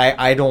stopping it, but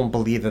I don't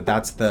believe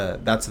that's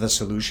the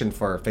solution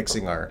for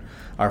fixing our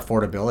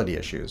affordability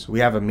issues. We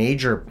have a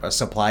major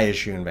supply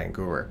issue in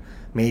Vancouver,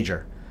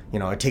 major.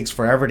 It takes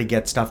forever to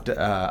get stuff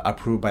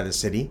approved by the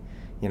city.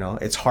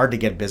 It's hard to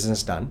get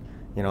business done.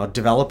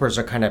 Developers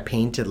are kind of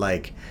painted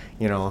like,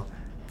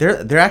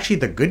 they're actually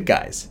the good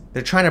guys.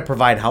 They're trying to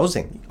provide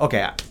housing.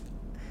 Okay,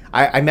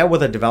 I met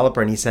with a developer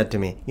and he said to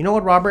me, you know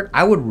what, Robert?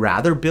 I would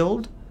rather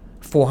build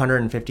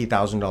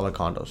 $450,000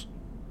 condos,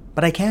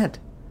 but I can't,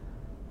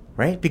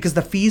 right? Because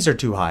the fees are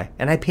too high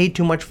and I paid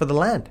too much for the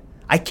land.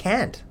 I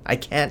can't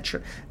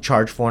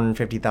charge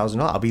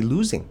 $450,000. I'll be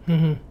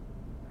losing,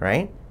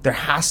 right? There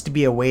has to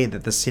be a way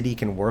that the city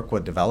can work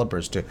with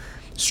developers to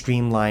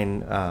streamline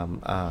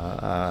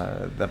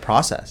the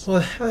process.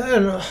 Well,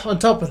 and on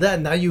top of that,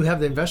 now you have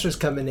the investors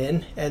coming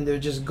in and they're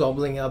just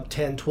gobbling up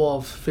 10,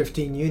 12,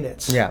 15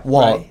 units. Yeah,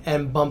 well, right?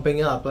 And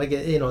bumping up. I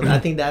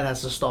think that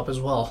has to stop as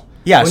well.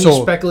 Yeah, when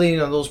you're speculating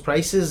on those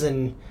prices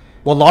and...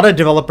 Well, a lot of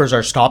developers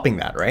are stopping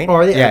that, right? Oh,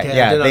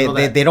 yeah.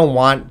 Okay, They don't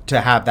want to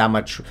have that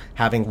much,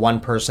 having one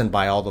person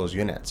buy all those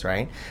units,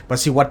 right? But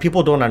see, what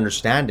people don't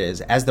understand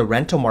is as the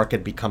rental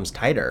market becomes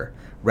tighter,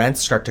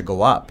 rents start to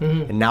go up.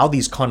 And now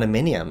these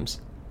condominiums,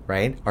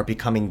 right, are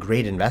becoming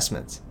great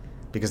investments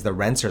because the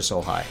rents are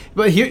so high.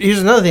 But here's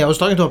another thing. I was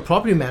talking to a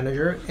property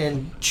manager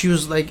and she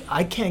was like,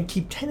 I can't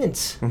keep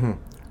tenants. I'm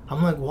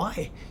like,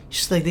 why?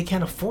 She's like, they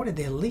can't afford it.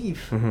 They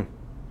leave.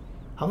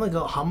 I'm like,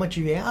 oh, how much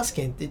are you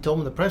asking? They told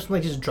me the price. I'm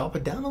like, just drop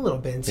it down a little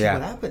bit and see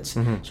what happens.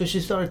 So she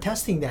started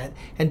testing that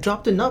and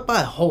dropped it not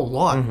by a whole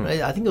lot.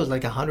 Right? I think it was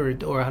like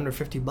 $100 or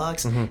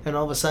 $150. And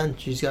all of a sudden,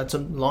 she's got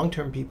some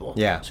long-term people.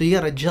 Yeah. So you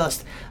got to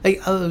adjust.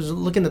 Like I was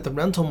looking at the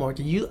rental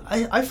market.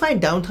 I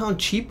find downtown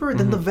cheaper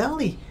than the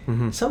valley.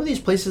 Some of these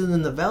places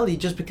in the valley,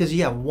 just because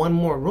you have one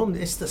more room,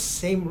 it's the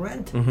same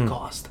rent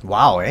cost.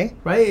 Wow, eh?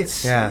 Right?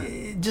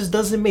 It just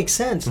doesn't make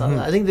sense.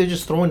 I think they're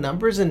just throwing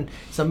numbers, and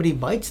somebody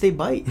bites, they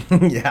bite.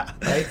 Yeah.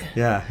 Right?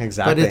 Yeah,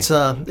 exactly. But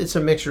it's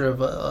a mixture of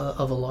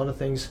a lot of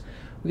things.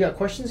 We got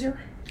questions here.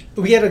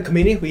 We had a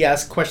committee. We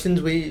asked questions.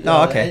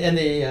 Okay. And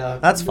they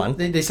that's fun.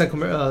 They sent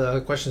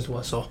questions to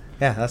us. So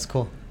yeah, that's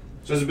cool.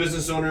 So as a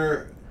business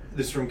owner,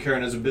 this is from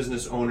Karen. As a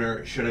business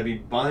owner, should I be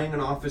buying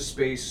an office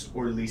space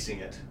or leasing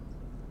it?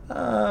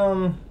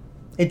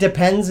 It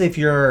depends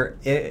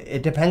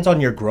it depends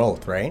on your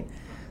growth, right?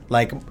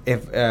 Like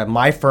if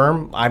my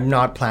firm, I'm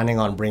not planning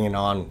on bringing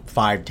on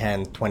 5,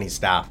 10, 20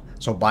 staff.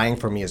 So buying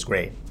for me is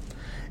great.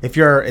 If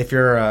you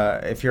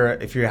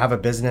have a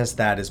business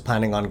that is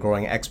planning on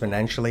growing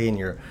exponentially and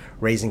you're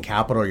raising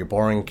capital or you're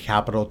borrowing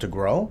capital to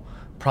grow,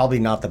 probably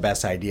not the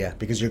best idea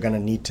because you're going to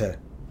need to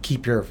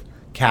keep your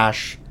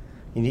cash.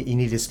 You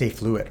need to stay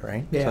fluid,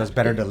 right? Yeah. So it's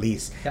better to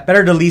lease. Yeah.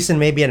 Better to lease in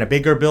maybe in a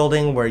bigger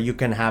building where you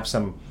can have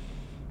some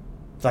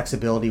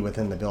flexibility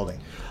within the building.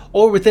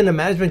 Or within a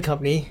management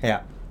company.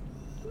 Yeah.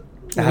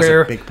 It has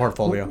a big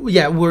portfolio.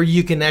 Yeah, where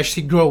you can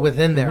actually grow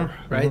within there,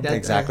 right?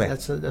 Exactly.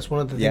 That's one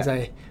of the things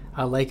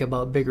I like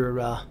about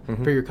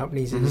bigger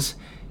companies is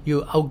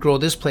you outgrow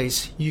this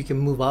place, you can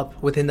move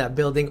up within that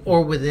building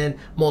or within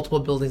multiple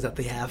buildings that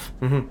they have.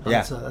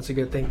 That's a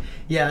good thing.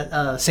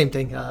 Yeah, same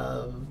thing.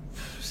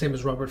 Same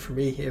as Robert for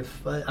me.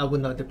 If I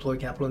would not deploy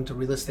capital into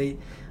real estate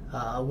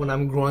when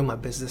I'm growing my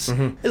business.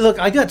 Look,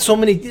 I got so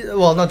many.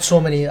 Well, not so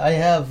many. I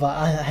have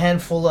a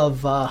handful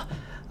of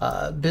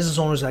business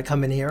owners that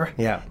come in here.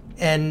 Yeah.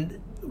 And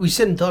we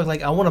sit and talk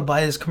like, I want to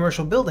buy this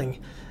commercial building.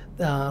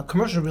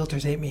 Commercial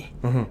realtors hate me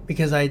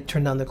because I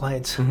turn down the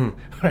clients,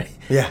 right?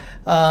 Yeah.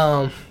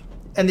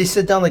 And they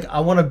sit down like, I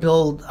want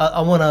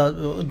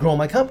to grow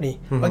my company.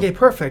 Okay,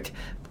 perfect.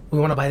 We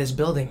want to buy this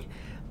building.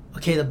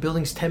 Okay, the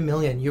building's $10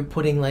 million. You're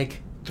putting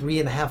like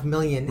 $3.5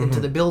 million into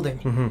the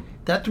building.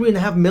 That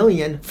 $3.5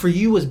 million for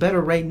you is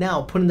better right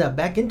now. Putting that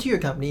back into your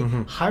company,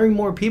 hiring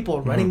more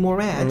people, running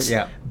more ads,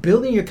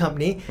 building your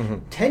company.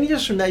 10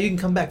 years from now, you can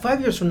come back.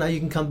 5 years from now, you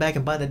can come back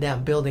and buy the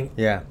damn building.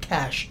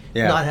 Cash.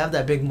 Not have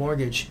that big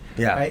mortgage.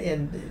 Right?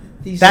 And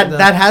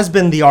that has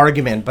been the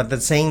argument.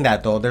 But saying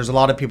that though, there's a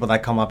lot of people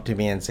that come up to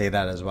me and say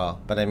that as well.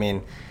 But I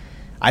mean,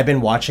 I've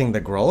been watching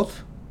the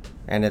growth,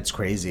 and it's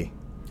crazy.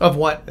 Of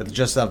what? It's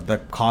just of the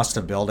cost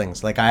of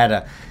buildings. Like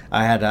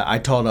I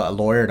told a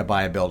lawyer to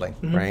buy a building,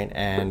 right?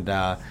 And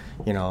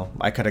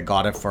I could have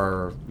got it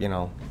for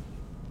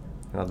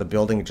the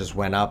building just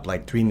went up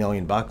like $3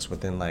 million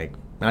within like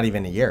not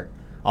even a year.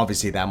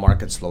 Obviously, that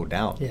market slowed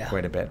down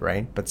quite a bit,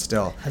 right? But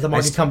still, has the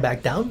market come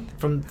back down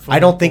from I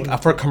don't think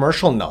for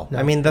commercial. No.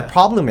 I mean, the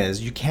problem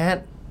is you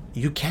can't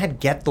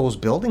get those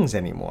buildings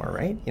anymore,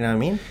 right? You know what I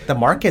mean? The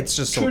market's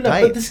just so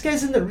tight. But this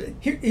guy's in the.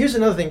 Here's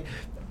another thing.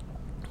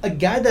 A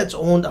guy that's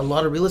owned a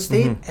lot of real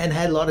estate and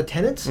had a lot of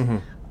tenants,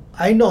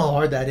 I know how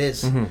hard that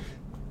is.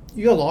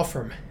 You're a law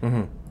firm,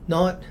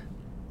 not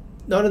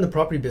in the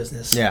property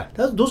business. Yeah,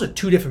 those are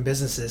two different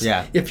businesses.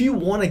 Yeah, if you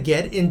want to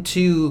get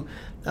into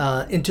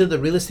the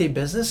real estate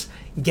business,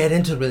 get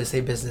into the real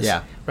estate business.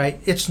 Yeah,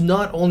 right. It's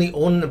not only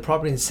owning the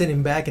property and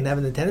sitting back and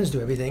having the tenants do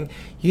everything.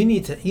 You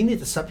need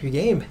to step your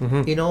game.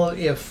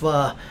 If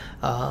the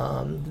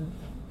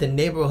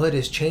neighborhood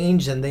has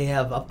changed and they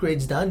have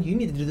upgrades done, you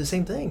need to do the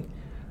same thing.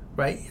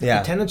 Right? If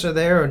the tenants are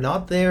there or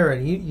not there,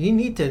 and you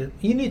need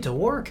to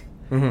work.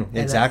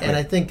 Exactly. And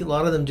I think a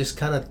lot of them just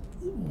kind of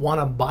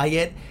want to buy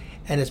it,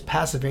 and it's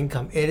passive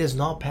income. It is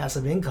not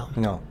passive income.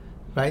 No.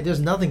 Right? There's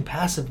nothing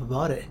passive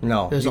about it.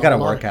 No. You got to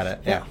work at it.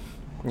 Yeah.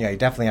 Yeah, you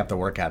definitely have to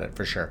work at it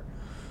for sure.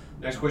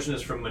 Next question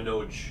is from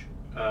Manoj.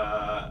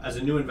 As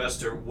a new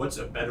investor, what's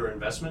a better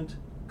investment,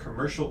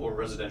 commercial or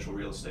residential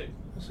real estate?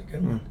 That's a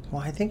good one.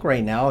 Well, I think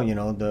right now,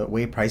 the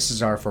way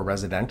prices are for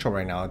residential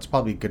right now, it's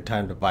probably a good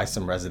time to buy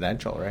some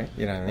residential, right?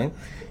 You know what I mean?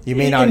 You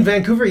may not in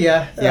Vancouver, you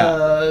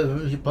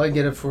probably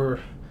get it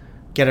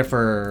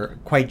for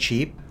quite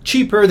cheap.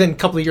 Cheaper than a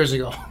couple of years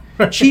ago.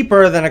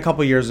 Cheaper than a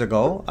couple of years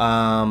ago.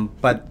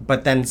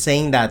 But then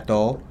saying that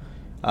though,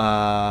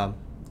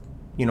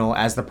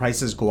 as the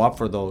prices go up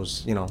for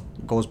those,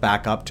 goes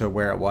back up to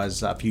where it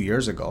was a few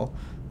years ago,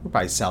 we'll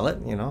probably sell it,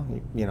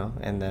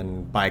 and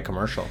then buy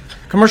commercial.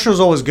 Commercial is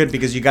always good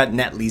because you got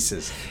net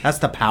leases. That's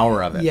the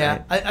power of it.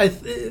 Yeah, right?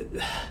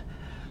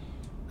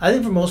 I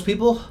think for most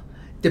people,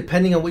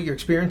 depending on what your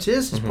experience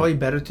is, it's probably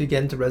better to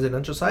get into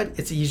residential side.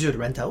 It's easier to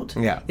rent out.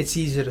 Yeah. It's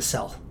easier to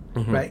sell.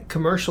 Right.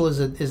 Commercial is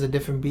a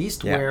different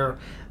beast where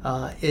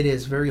it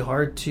is very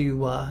hard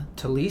to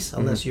lease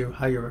unless you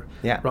hire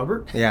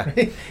Robert. Yeah.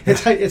 Right?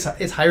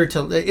 It's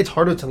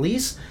harder to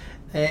lease.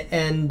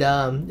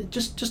 And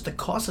just the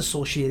cost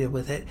associated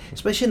with it,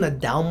 especially in the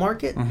down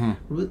market,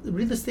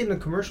 real estate on the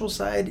commercial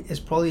side is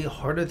probably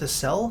harder to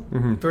sell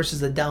versus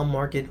the down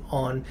market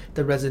on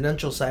the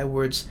residential side,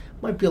 where it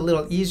might be a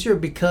little easier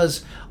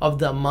because of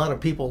the amount of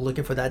people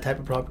looking for that type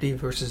of property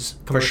versus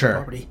commercial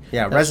property.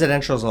 Yeah,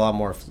 residential is a lot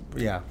more,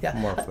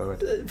 more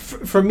fluid.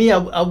 For me,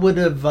 I would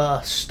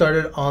have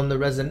started on the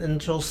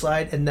residential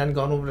side and then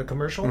gone over to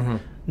commercial,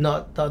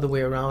 not the other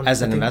way around.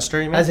 As an investor,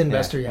 you mean? As an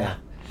investor,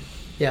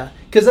 yeah,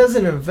 because as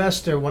an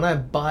investor, when I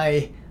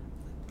buy,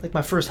 like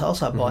my first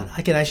house I bought,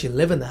 I can actually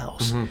live in the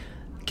house.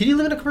 Can you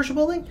live in a commercial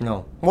building?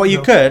 No. Well,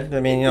 you could.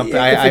 I mean,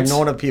 I've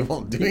known of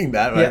people doing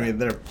that. But I mean,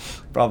 they're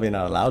probably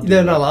not allowed to.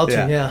 They're not allowed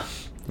to, yeah.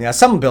 Yeah,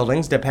 some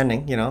buildings,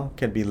 depending,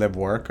 could be live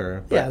work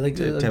or... like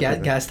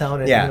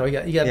Gastown,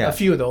 and you got a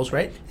few of those,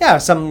 right? Yeah,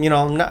 some,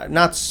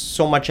 not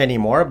so much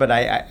anymore, but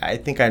I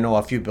think I know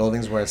a few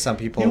buildings where some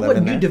people live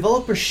in there. New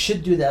developers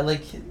should do that,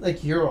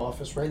 like your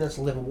office, right? That's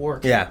live and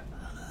work. Yeah.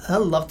 I'd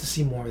love to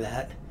see more of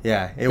that.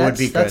 Yeah, it would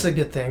be good. That's a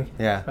good thing.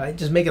 Yeah. Right?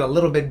 Just make it a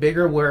little bit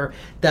bigger where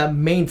that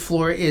main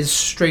floor is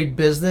straight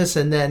business,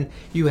 and then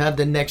you have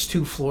the next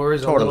two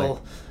floors a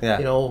little,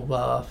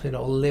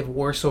 live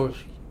work. So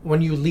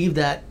when you leave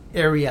that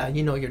area,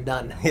 you're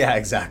done. Yeah,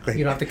 exactly.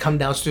 You don't have to come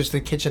downstairs to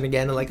the kitchen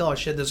again and like, oh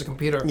shit, there's a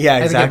computer. Yeah, exactly. I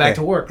have to get back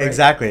to work. Right?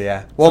 Exactly,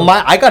 yeah. Well,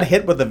 I got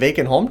hit with the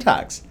vacant home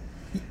tax.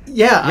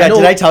 Yeah, I know.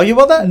 Did I tell you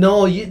about that?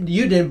 No, you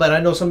didn't, but I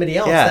know somebody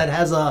else that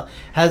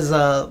has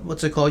a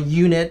what's it called,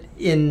 unit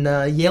in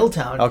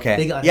Yaletown. Okay.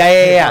 They got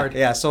hard.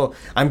 Yeah. So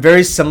I'm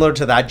very similar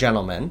to that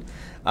gentleman.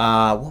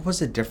 What was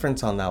the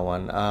difference on that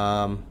one?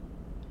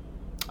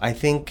 I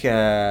think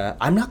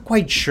I'm not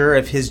quite sure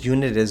if his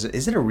unit is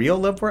it a real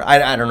live work?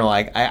 I don't know.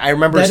 I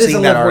remember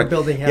seeing that live work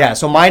building. Yeah.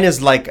 So mine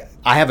is like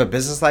I have a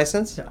business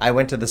license. Yeah. I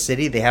went to the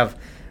city. They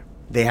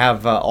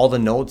have all the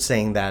notes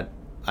saying that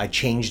I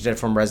changed it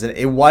from resident.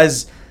 It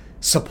was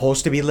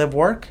supposed to be live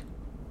work,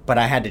 but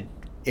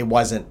it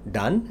wasn't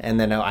done, and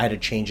then I had to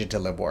change it to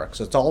live work.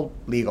 So it's all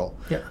legal.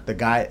 Yeah.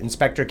 The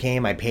inspector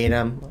came, I paid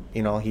him,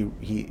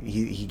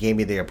 he gave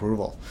me the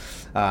approval.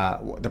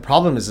 The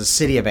problem is the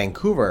city of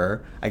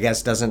Vancouver, I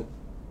guess, doesn't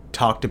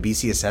talk to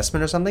BC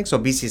Assessment or something. So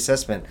BC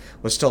Assessment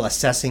was still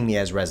assessing me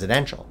as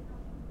residential.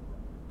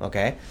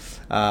 Okay.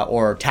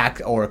 Or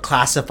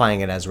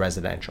classifying it as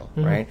residential,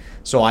 right?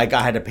 So I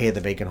had to pay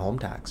the vacant home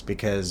tax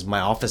because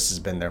my office has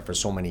been there for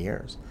so many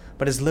years.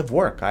 But it's live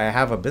work. I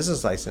have a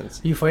business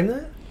license. You find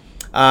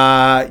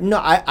that? No,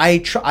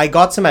 I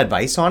got some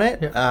advice on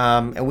it,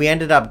 and we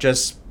ended up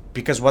just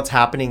because what's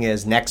happening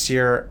is next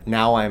year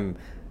now I'm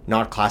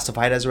not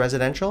classified as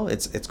residential.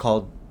 It's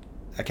called,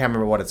 I can't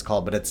remember what it's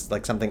called, but it's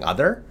like something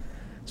other.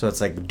 So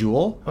it's like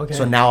dual. Okay.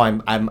 So now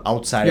I'm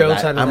outside of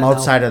that. I'm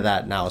outside of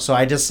that now. So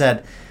I just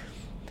said,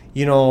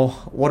 you know,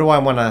 what do I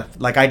want to,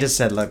 like I just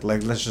said, like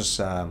let's just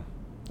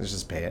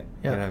pay it.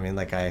 Yeah. You know what I mean?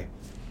 Like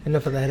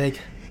Enough of the headache.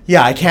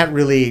 yeah, I can't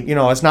really, you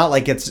know, it's not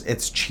like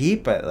it's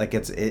cheap, but like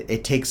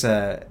it takes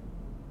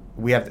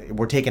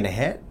we're taking a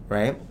hit,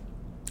 right?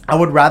 I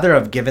would rather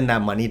have given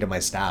that money to my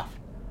staff.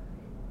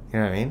 You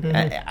know what I mean?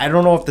 Mm-hmm. I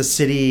don't know if the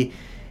city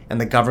and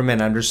the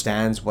government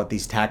understands what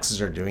these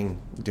taxes are doing.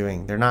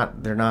 They're not,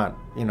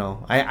 you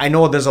know, I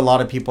know there's a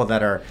lot of people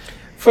that are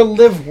For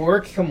live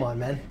work, come on,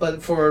 man.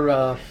 But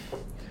for,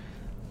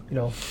 you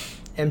know,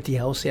 empty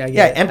house, yeah, I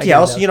get it. empty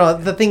house. You know,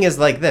 the thing is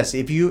like this: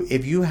 if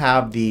you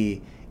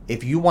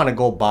want to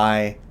go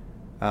buy,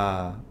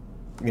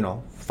 you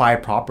know,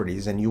 5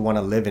 properties and you want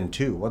to live in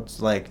 2,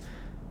 what's like,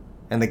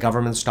 and the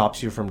government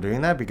stops you from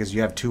doing that because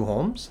you have 2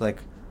 homes, like.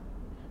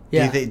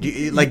 Yeah.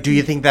 Do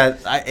you think that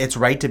it's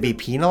right to be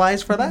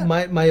penalized for that?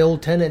 My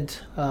old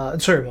tenant, my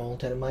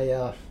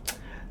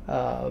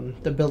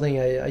the building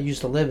I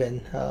used to live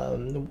in,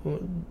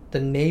 the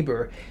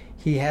neighbor,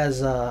 he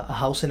has a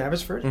house in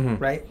Abbotsford,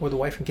 right, where the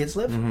wife and kids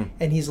live,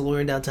 and he's a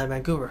lawyer in downtown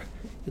Vancouver.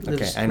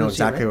 I know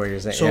exactly what you're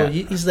saying. So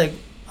he's like,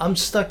 I'm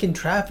stuck in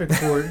traffic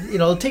for, you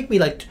know, it'll take me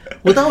like,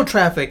 without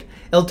traffic,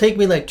 it'll take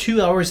me like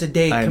 2 hours a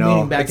day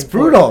commuting back and forth.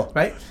 Brutal.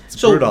 Right?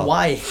 It's so brutal.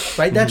 why?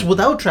 Right? That's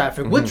without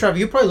traffic. With traffic,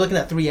 you're probably looking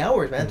at 3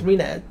 hours,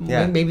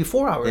 man. Maybe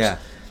 4 hours. Yeah.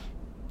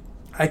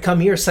 I come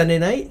here Sunday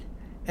night,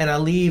 and I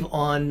leave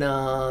on,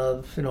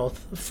 you know,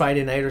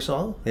 Friday night or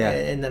so. Yeah.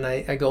 And then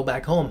I go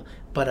back home.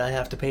 But I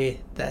have to pay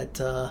that,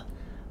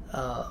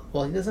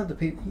 well, he doesn't have to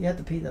pay, he had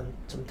to pay them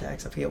some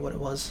tax. I forget what it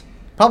was.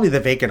 Probably the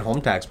vacant home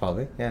tax,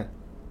 probably. Yeah.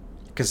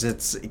 Because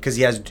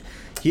he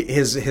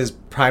has his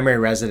primary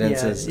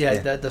residence is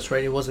that's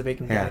right. It was a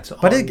vacant tax.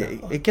 But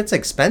it gets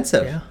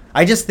expensive. Yeah.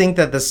 I just think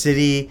that the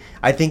city.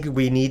 I think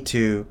we need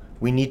to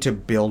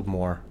build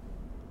more.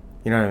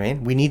 You know what I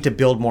mean? We need to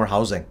build more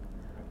housing,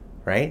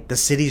 right? The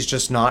city's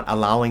just not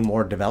allowing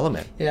more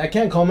development. Yeah, I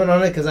can't comment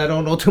on it because I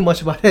don't know too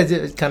much about it.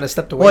 It kind of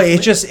stepped away. Well,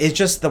 it's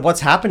just that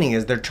what's happening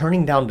is they're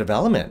turning down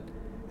development.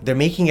 They're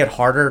making it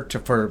harder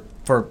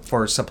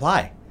for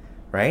supply.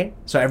 Right?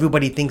 So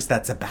everybody thinks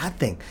that's a bad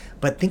thing.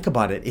 But think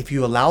about it. If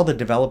you allow the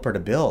developer to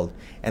build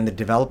and the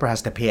developer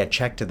has to pay a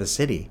check to the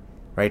city,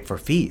 right, for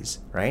fees,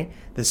 right?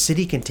 The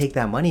city can take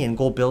that money and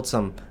go build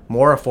some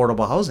more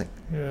affordable housing.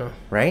 Yeah.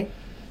 Right?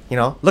 You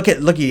know, look,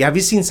 have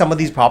you seen some of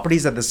these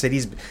properties that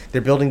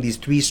they're building these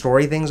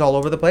 3-story things all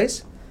over the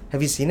place?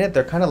 Have you seen it?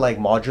 They're kind of like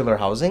modular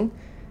housing.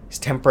 It's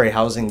temporary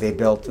housing they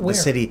built the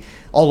city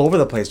all over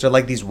the place. They're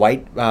like these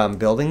white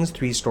buildings,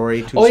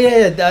 3-story, 2-story. Oh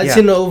yeah, that's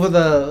in over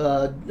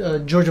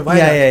the Georgia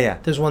Viaduct. Yeah.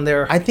 There's one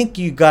there. I think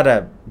you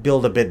gotta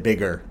build a bit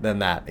bigger than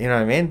that. You know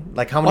what I mean?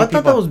 Like how many people?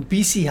 I thought that was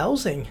BC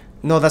Housing.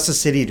 No, that's the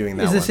city doing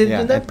that. Is the city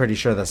doing that? I'm pretty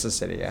sure that's the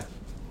city. Yeah.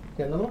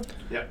 Yeah, another one.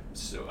 Yeah.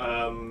 So,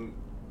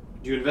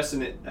 do you invest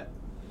in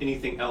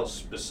anything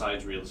else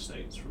besides real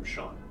estate? It's from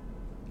Sean.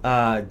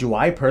 Do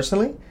I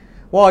personally?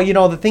 Well, you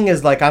know, the thing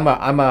is, like,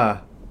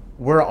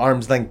 we're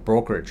arm's length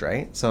brokerage,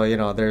 right? So, you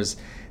know, there's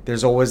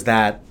always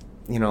that,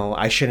 you know,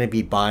 I shouldn't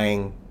be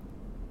buying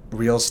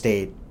real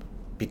estate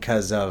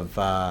because of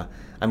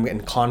I'm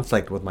in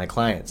conflict with my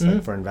clients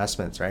like, for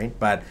investments, right?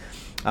 But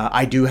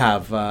I do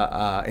have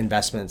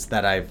investments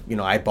that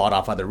I bought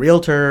off other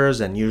realtors,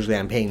 and usually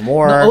I'm paying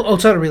more. No,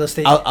 outside of real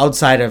estate.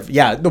 Outside of,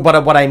 yeah.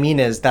 But what I mean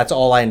is that's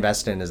all I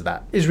invest in is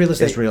that. Is real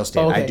estate. Is real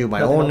estate. Oh, okay. I do my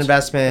Nothing own else.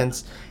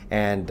 investments.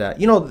 And,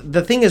 you know,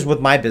 the thing is with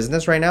my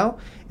business right now,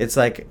 it's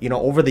like, you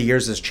know, over the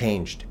years has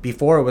changed.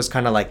 Before it was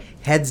kind of like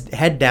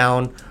head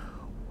down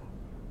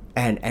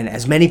and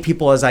as many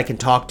people as I can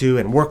talk to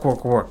and work,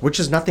 which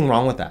is nothing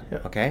wrong with that. Yeah.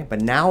 Okay.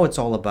 But now it's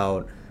all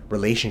about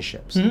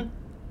relationships. You know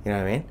what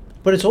I mean?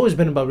 But it's always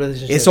been about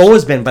relationships. It's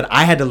always been, but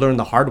I had to learn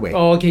the hard way.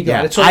 Oh, okay,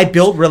 got it. So I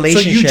built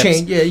relationships. So you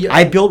changed, yeah.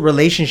 I built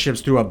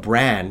relationships through a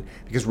brand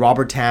because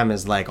Robert Tam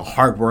is like a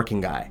hardworking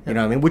guy. You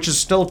know what I mean? Which is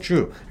still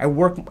true. I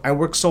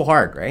work so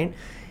hard, right?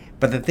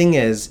 But the thing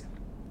is,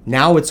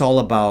 now it's all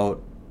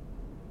about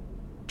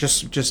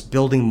just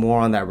building more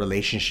on that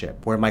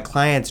relationship where my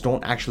clients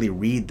don't actually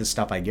read the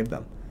stuff I give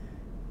them.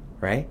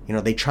 Right? You know,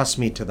 they trust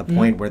me to the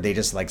point where they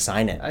just like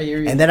sign it. I hear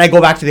you. And then I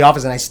go back to the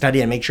office and I study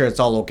and make sure it's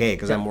all okay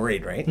because I'm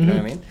worried, right? You know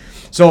what I mean?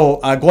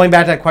 So going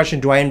back to that question,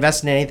 do I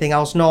invest in anything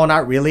else? No,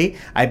 not really.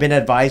 I've been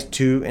advised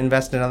to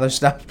invest in other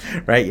stuff,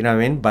 right? You know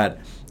what I mean? But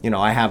you know,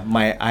 I have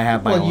my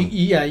own.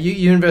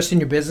 You invest in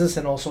your business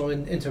and also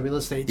into real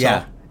estate.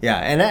 So. Yeah,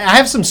 and I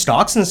have some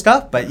stocks and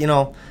stuff, but you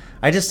know,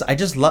 I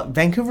just love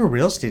Vancouver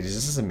real estate.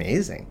 Is just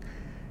amazing.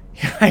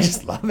 I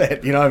just love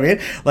it. You know what I mean?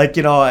 Like,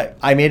 you know,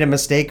 I made a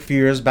mistake a few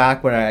years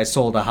back when I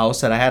sold a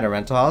house that I had, a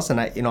rental house, and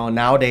I, you know,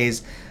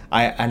 nowadays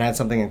I had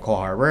something in Cole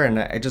Harbour, and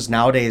I just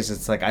nowadays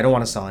it's like I don't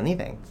want to sell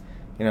anything.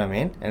 You know what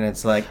I mean? And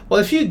it's like, well,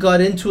 if you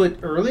got into it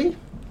early,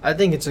 I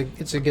think it's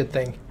a good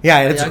thing. Yeah,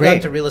 and it's I great. got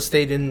into real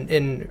estate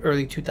in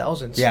early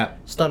 2000s. Yeah.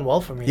 It's done well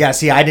for me. Yeah,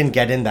 see, I didn't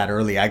get in that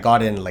early. I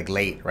got in like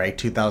late, right?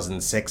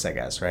 2006, I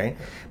guess, right?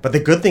 But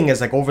the good thing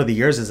is like over the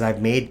years is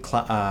I've made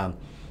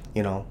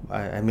you know,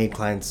 I made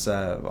clients,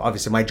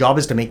 obviously my job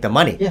is to make them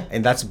money, Yeah.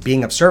 and that's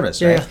being of service,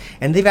 Yeah, right? yeah.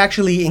 And they've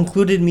actually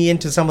included me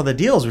into some of the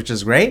deals, which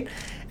is great.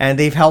 And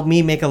they've helped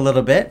me make a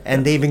little bit,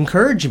 and they've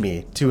encouraged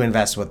me to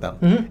invest with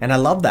them. And I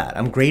love that.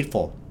 I'm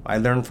grateful. I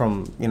learn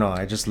from, you know,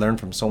 I just learn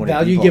from so many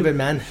Value people. given,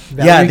 man.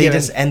 Value Yeah,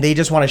 given. they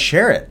just want to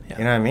share it. Yeah.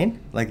 You know what I mean?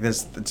 Like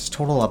this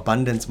total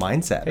abundance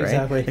mindset, right?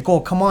 Exactly. Like,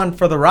 oh, come on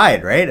for the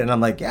ride, right? And I'm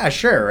like, yeah,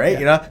 sure, right?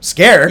 You know,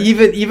 scared.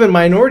 Even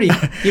minority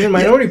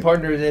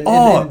partners in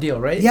the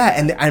deal, right? Yeah,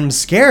 and I'm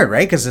scared,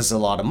 right? Because it's a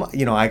lot of money.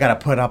 You know, I got to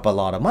put up a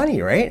lot of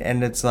money, right?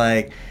 And it's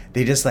like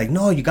they just like,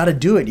 no, you got to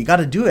do it. You got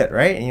to do it,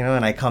 right? And, you know,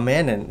 and I come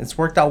in and it's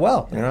worked out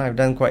well. You know, I've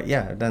done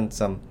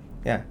some,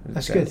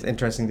 That's good.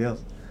 Interesting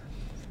deals.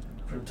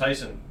 From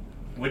Tyson,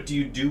 what do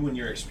you do when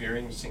you're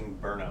experiencing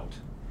burnout?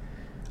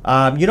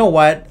 You know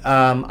what?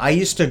 I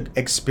used to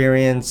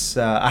experience.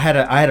 I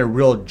had a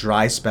real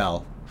dry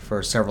spell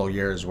for several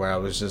years where I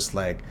was just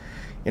like,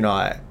 you know,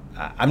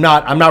 I'm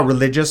not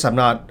religious.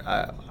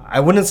 I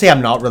wouldn't say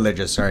I'm not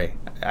religious. Sorry,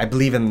 I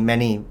believe in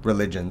many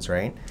religions,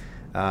 right?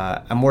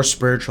 I'm more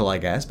spiritual, I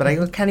guess, but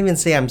I can't even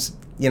say I'm.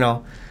 You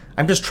know,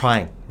 I'm just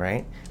trying,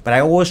 right? But I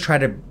always try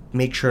to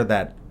make sure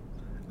that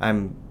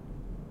I'm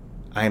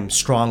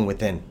strong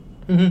within.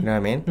 You know what I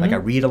mean? Like I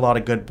read a lot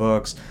of good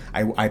books.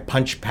 I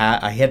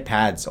hit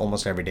pads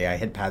almost every day. I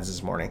hit pads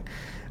this morning.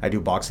 I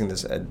do boxing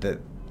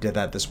did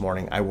that this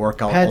morning. I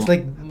work out. Pads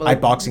I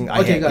boxing.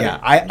 Okay, got it.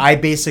 I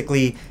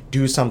basically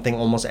do something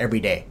almost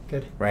every day.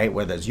 Good. Right?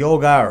 Whether it's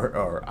yoga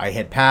or I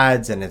hit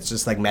pads, and it's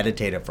just like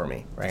meditative for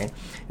me, right?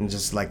 And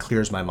just like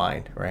clears my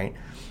mind, right?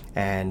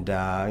 And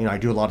you know, I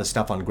do a lot of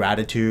stuff on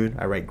gratitude.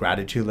 I write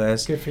gratitude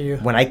lists. Good for you.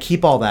 When I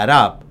keep all that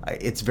up,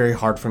 it's very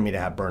hard for me to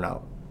have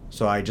burnout.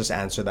 So I just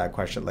answer that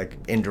question like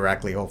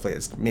indirectly. Hopefully,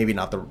 it's maybe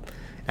not the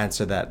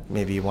answer that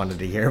maybe you wanted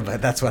to hear,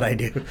 but that's what I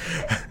do.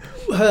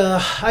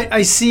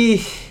 I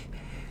see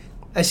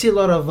a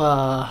lot of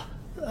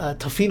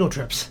Tofino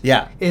trips.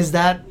 Yeah. Is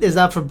that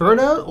for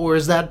burnout, or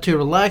is that to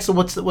relax, or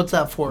what's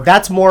that for?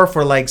 That's more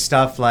for like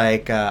stuff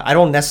like I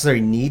don't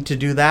necessarily need to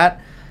do that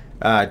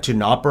to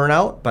not burn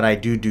out, but I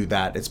do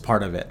that. It's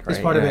part of it. Right?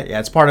 It's part of it. Yeah,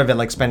 it's part of it.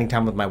 Like spending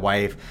time with my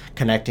wife,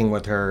 connecting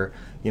with her.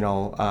 You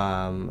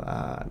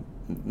know,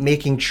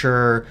 making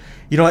sure.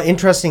 You know,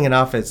 interesting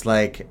enough, it's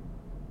like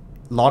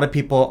a lot of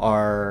people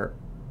are.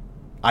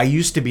 I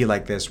used to be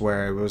like this,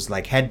 where it was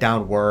like head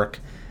down work,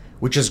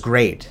 which is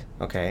great.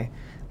 Okay.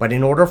 But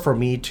in order for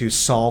me to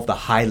solve the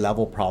high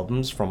level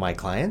problems from my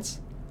clients,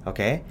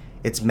 okay,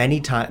 it's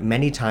many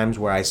times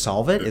where I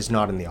solve it is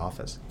not in the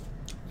office.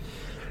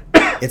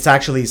 It's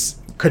actually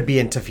could be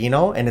in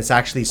Tofino, and it's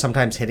actually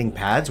sometimes hitting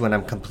pads when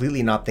I'm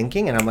completely not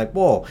thinking, and I'm like,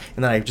 whoa,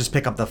 and then I just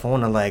pick up the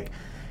phone and like,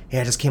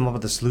 hey, I just came up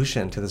with a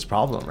solution to this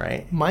problem,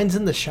 right? Mine's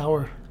in the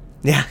shower.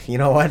 Yeah, you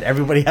know what?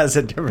 Everybody has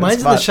a different Mine's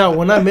spot. in the shower.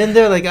 When I'm in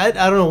there, like I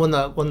don't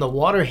know, when the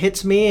water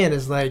hits me and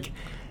it's like,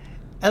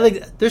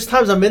 there's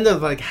times I'm in there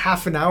like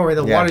half an hour and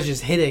the water's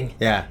just hitting.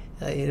 Yeah.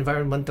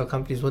 Environmental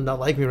companies would not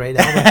like me right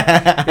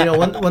now. But, you know,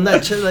 when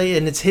that shit, like,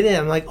 and it's hitting,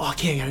 I'm like,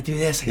 okay, I gotta do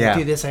this, I gotta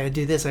do this, I gotta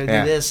do this, I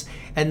gotta do this,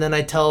 and then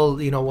I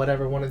tell, you know,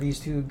 whatever, one of these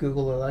two,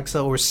 Google, Alexa,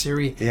 or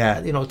Siri,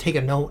 you know, take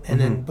a note, and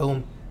then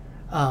boom,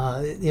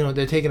 you know,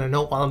 they're taking a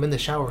note while I'm in the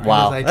shower.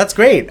 Wow, like, that's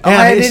great. Yeah,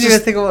 I it's didn't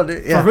even think about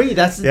it. Yeah. For me,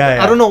 that's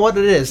I don't know what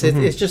it is.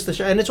 It's just the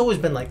shower, and it's always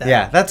been like that.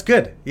 Yeah, that's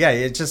good. Yeah,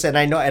 it's just, and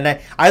I know,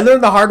 and I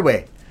learned the hard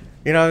way.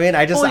 You know what I mean?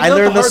 I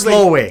learned the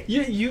slow way.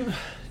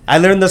 I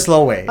learned the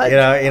slow way.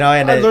 And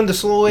I learned the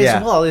slow way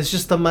as well. It's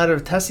just a matter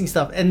of testing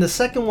stuff. And the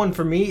second one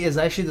for me is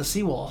actually the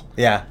seawall.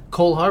 Yeah.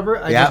 Cole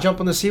Harbor. I just jump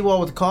on the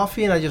seawall with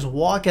coffee and I just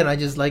walk and I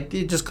just like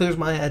it just clears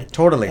my head.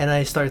 Totally. And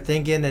I start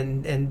thinking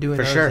and doing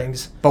other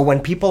things. But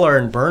when people are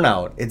in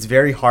burnout, it's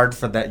very hard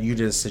for you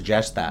to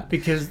suggest that.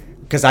 Because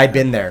I've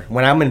been there.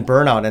 When I'm in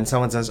burnout and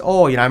someone says,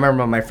 "Oh, you know," I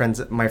remember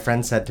my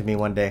friend said to me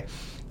one day,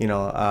 you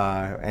know,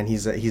 and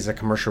he's a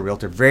commercial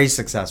realtor, very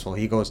successful.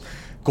 He goes,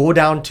 "Go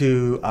down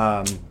to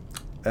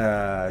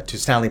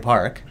Stanley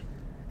Park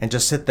and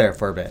just sit there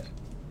for a bit,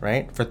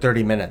 right? For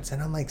 30 minutes.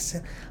 And I'm like,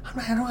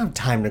 I don't have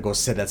time to go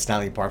sit at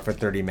Stanley Park for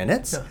 30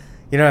 minutes. Yeah.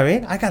 You know what I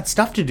mean? I got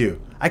stuff to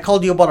do. I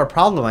called you about a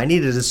problem. I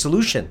needed a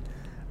solution,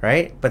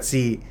 right? But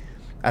see,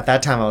 at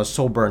that time I was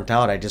so burnt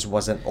out, I just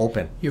wasn't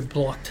open. You're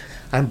blocked.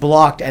 I'm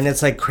blocked. And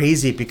it's like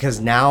crazy because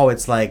now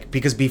it's like,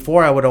 because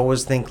before I would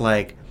always think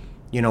like,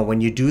 you know, when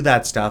you do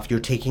that stuff,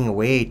 you're taking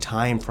away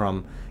time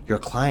from your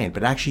client,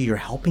 but actually you're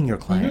helping your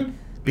client. Mm-hmm.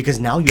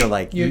 Because now you're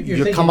like,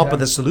 you come up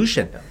with a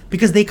solution. Yeah.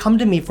 Because they come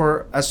to me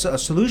for a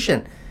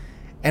solution.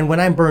 And when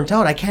I'm burnt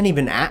out, I can't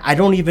even, I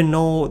don't even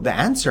know the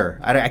answer.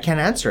 I can't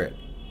answer it.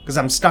 Because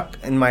I'm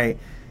stuck in my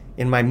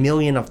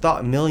millions of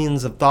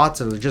thoughts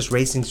that are just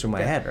racing through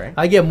my head, right?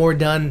 I get more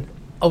done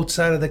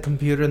outside of the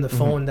computer and the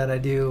phone than I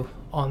do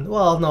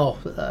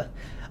outside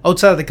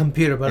of the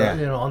computer, but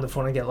you know, on the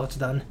phone I get lots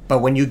done. But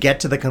when you get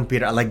to the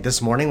computer, like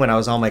this morning when I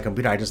was on my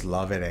computer, I just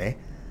love it, eh?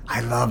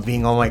 I love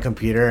being on my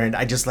computer, and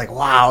I just like,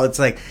 wow, it's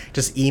like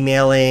just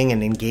emailing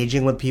and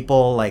engaging with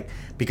people, like,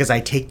 because I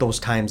take those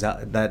times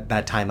out,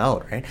 that time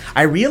out, right?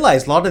 I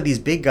realized a lot of these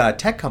big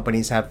tech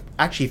companies have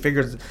actually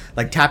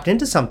tapped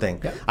into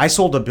something. Yep. I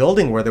sold a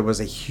building where there was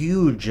a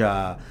huge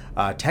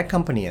tech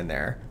company in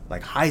there,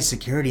 like high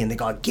security, and they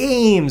got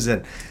games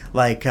and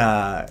like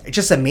it's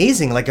just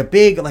amazing, like a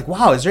big, like,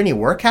 wow, is there any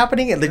work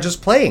happening? And they're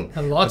just playing.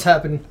 A lot's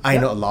happening. I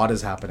know a lot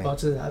is happening.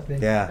 Lots is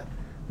happening. Yeah.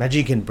 Imagine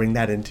you can bring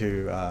that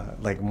into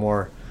like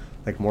more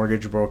like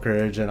mortgage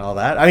brokerage and all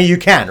that. I mean, you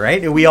can,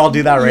 right? We all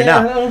do that right now.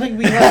 I don't think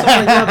we have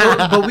something like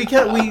that, but we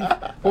can.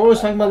 We're always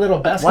talking about little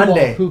basketball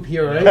hoop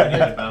here, right?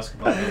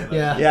 Basketball.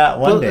 Yeah,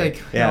 one day.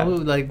 Like, you know,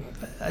 like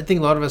I think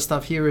a lot of our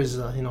stuff here is,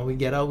 we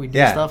get out, we do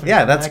yeah, stuff. And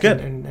yeah, that's good.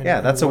 And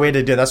That's a way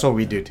to do. That's what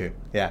we do too.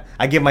 Yeah,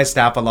 I give my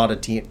staff a lot of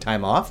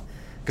time off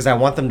because I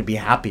want them to be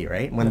happy,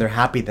 right? When they're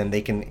happy, then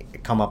they can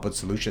come up with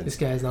solutions. This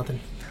guy has nothing.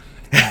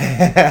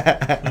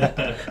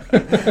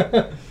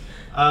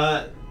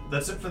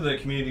 That's it for the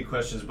community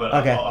questions, but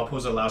okay. I'll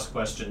pose a last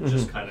question,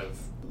 just kind of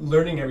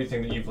learning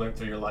everything that you've learned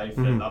through your life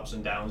and ups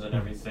and downs and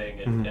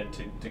everything, and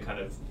to kind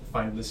of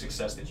find the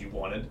success that you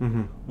wanted.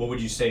 What would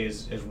you say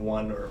is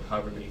one or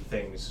however many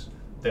things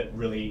that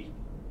really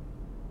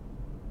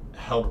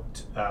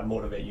helped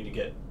motivate you to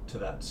get to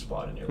that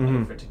spot in your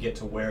life, or to get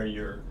to where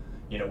you're,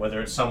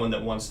 whether it's someone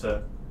that wants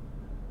to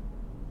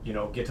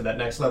get to that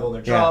next level in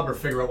their job or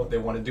figure out what they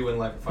want to do in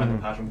life or find their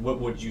passion, what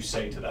would you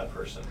say to that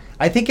person?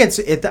 I think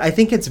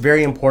it's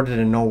very important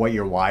to know what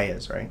your why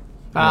is, right?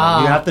 You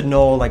have to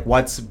know like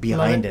what's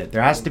behind it.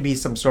 There has to be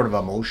some sort of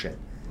emotion,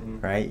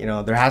 right?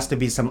 There has to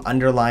be some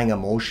underlying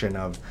emotion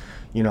of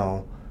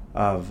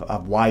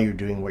why you're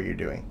doing what you're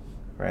doing,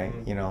 right?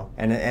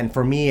 And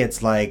for me,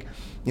 it's like,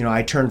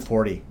 I turned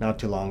 40 not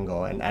too long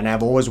ago, and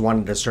I've always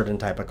wanted a certain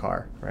type of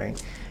car, right?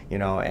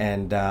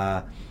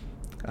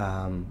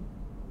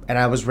 And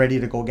I was ready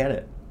to go get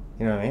it.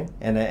 You know what I mean?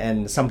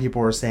 And some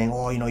people were saying,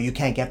 oh, you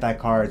can't get that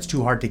car. It's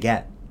too hard to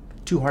get.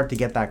 Too hard to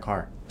get that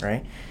car,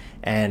 right?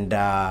 And then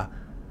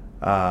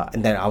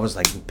I was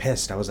like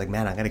pissed. I was like,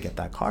 man, I gotta get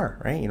that car,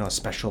 right?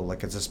 Special,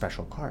 like it's a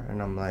special car. And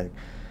I'm like,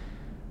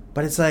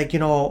 but it's like,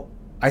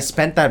 I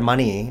spent that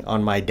money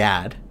on my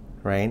dad,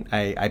 right?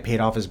 I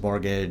paid off his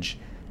mortgage.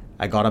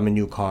 I got him a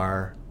new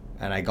car.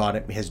 And I got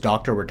it. His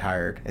doctor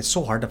retired. It's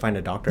so hard to find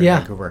a doctor in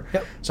Vancouver.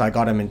 Yep. So I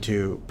got him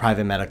into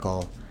private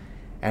medical.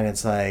 And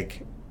it's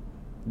like,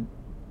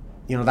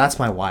 that's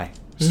my why.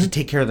 Just to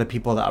take care of the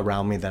people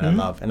around me that I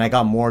love. And I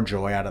got more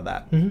joy out of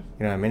that. You know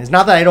what I mean? It's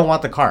not that I don't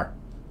want the car.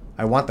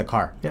 I want the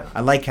car. Yeah.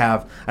 I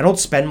don't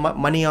spend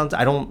money on,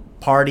 I don't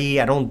party.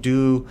 I don't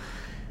do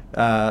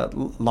a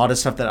lot of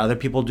stuff that other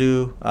people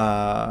do.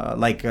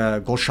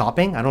 Go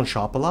shopping. I don't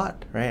shop a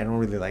lot, right? I don't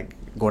really like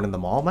going to the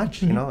mall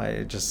much.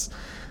 I just...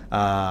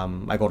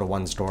 I go to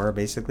one store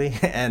basically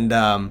and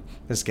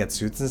just get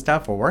suits and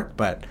stuff for work.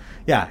 But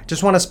yeah,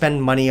 just want to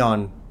spend money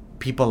on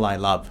people I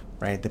love,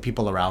 right? The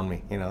people around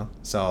me,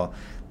 So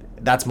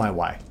that's my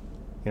why.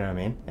 You know what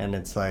I mean? And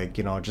it's like,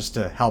 just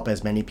to help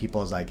as many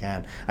people as I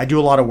can. I do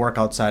a lot of work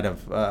outside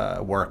of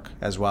work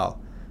as well,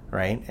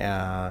 right?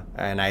 I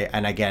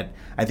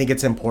think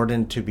it's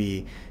important to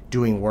be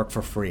doing work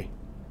for free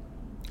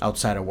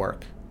outside of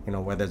work.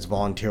 Whether it's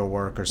volunteer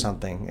work or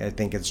something. I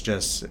think it's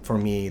just, for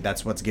me,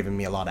 that's what's given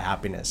me a lot of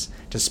happiness.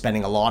 Just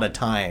spending a lot of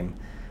time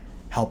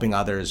helping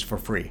others for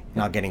free,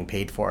 not getting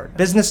paid for it.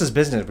 Business is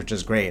business, which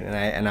is great,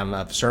 and I'm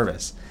of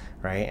service,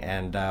 right?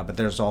 And but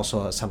there's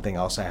also something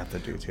else I have to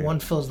do too. One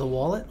fills the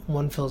wallet,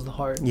 one fills the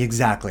heart.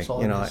 Exactly.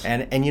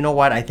 And you know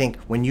what? I think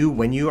when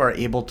you are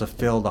able to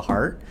fill the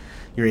heart,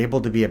 you're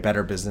able to be a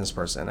better business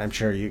person. I'm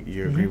sure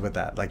you agree with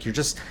that. Like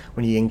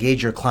when you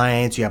engage your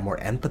clients, you have more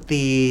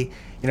empathy.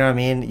 You know what I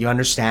mean? You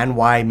understand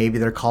why maybe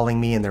they're calling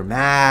me and they're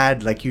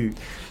mad. Like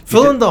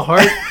filling the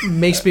heart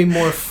makes me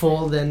more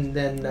full than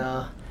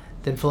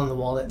filling the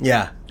wallet.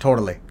 Yeah,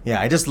 totally. Yeah,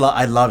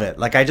 I love it.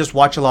 Like I just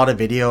watch a lot of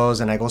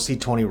videos and I go see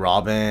Tony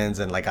Robbins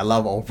and like I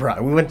love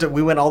Oprah.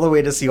 We went all the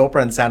way to see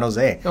Oprah in San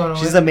Jose. Oh, no,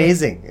 she's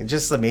amazing. It's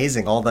just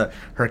amazing. All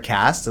her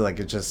cast,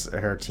 like it's just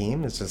her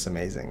team. It's just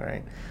amazing,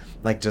 right?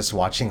 Like just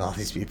watching all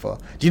these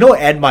people. Do you know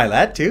Ed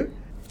Milet too?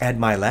 Ed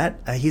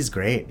Milet, he's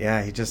great.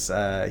 Yeah, he's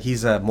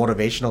a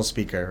motivational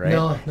speaker, right?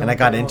 No, and I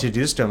got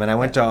introduced to him, and I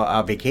went to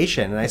a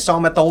vacation, and I saw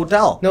him at the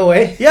hotel. No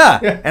way.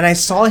 Yeah, and I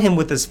saw him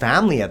with his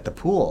family at the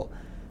pool,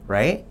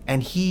 right?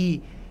 And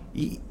he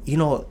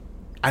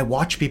I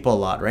watch people a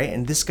lot, right?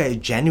 And this guy is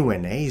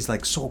genuine, eh? He's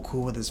like so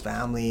cool with his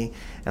family,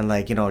 and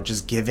like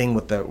just giving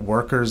with the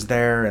workers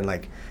there, and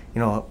like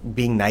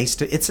being nice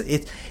to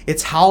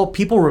it's how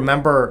people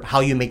remember how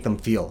you make them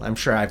feel. I'm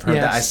sure I've heard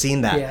that. I've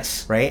seen that.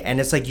 Yes. Right. And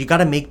it's like you got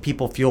to make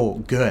people feel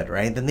good,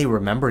 right? Then they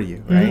remember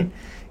you, right?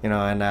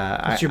 And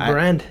it's your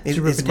brand. It's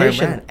your reputation. It's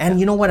my brand.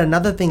 And you know what?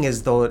 Another thing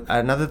is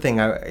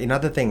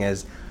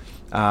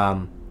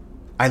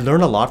I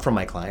learn a lot from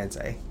my clients,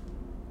 eh?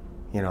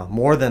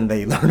 More than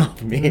they learn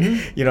off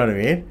me. You know what I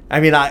mean?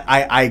 I mean,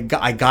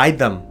 I guide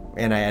them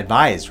and I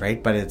advise,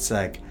 right? But it's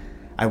like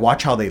I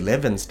watch how they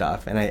live and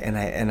stuff, and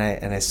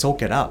I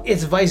soak it up.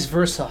 It's vice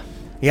versa.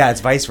 Yeah,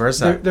 it's vice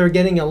versa. They're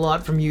getting a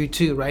lot from you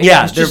too, right?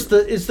 Yeah, it's just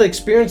it's the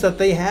experience that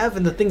they have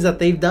and the things that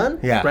they've done,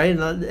 Yeah. right?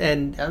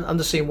 And I'm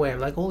the same way. I'm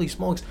like, holy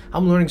smokes,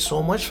 I'm learning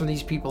so much from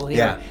these people here.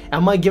 Yeah.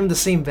 Am I giving the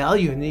same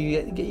value? And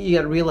you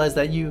got to realize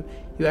that you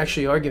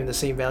actually are giving the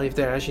same value if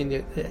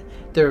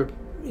they're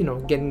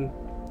getting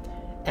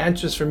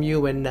answers from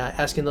you and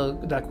asking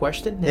that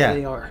question. Yeah,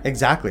 they are.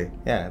 Exactly.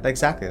 Yeah,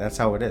 exactly. That's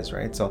how it is,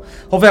 right? So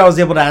hopefully I was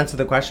able to answer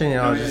the question,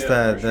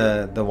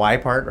 the why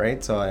part,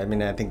 right? So I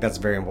mean, I think that's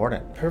very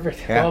important. Perfect.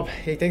 Yeah. Bob,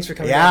 hey, thanks for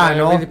coming. Yeah, I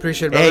really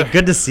appreciate it, brother. Hey,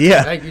 good to see you.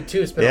 Yeah, you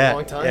too. It's been a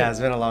long time. Yeah, it's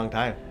been a long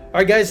time. All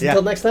right, guys.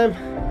 Until next time.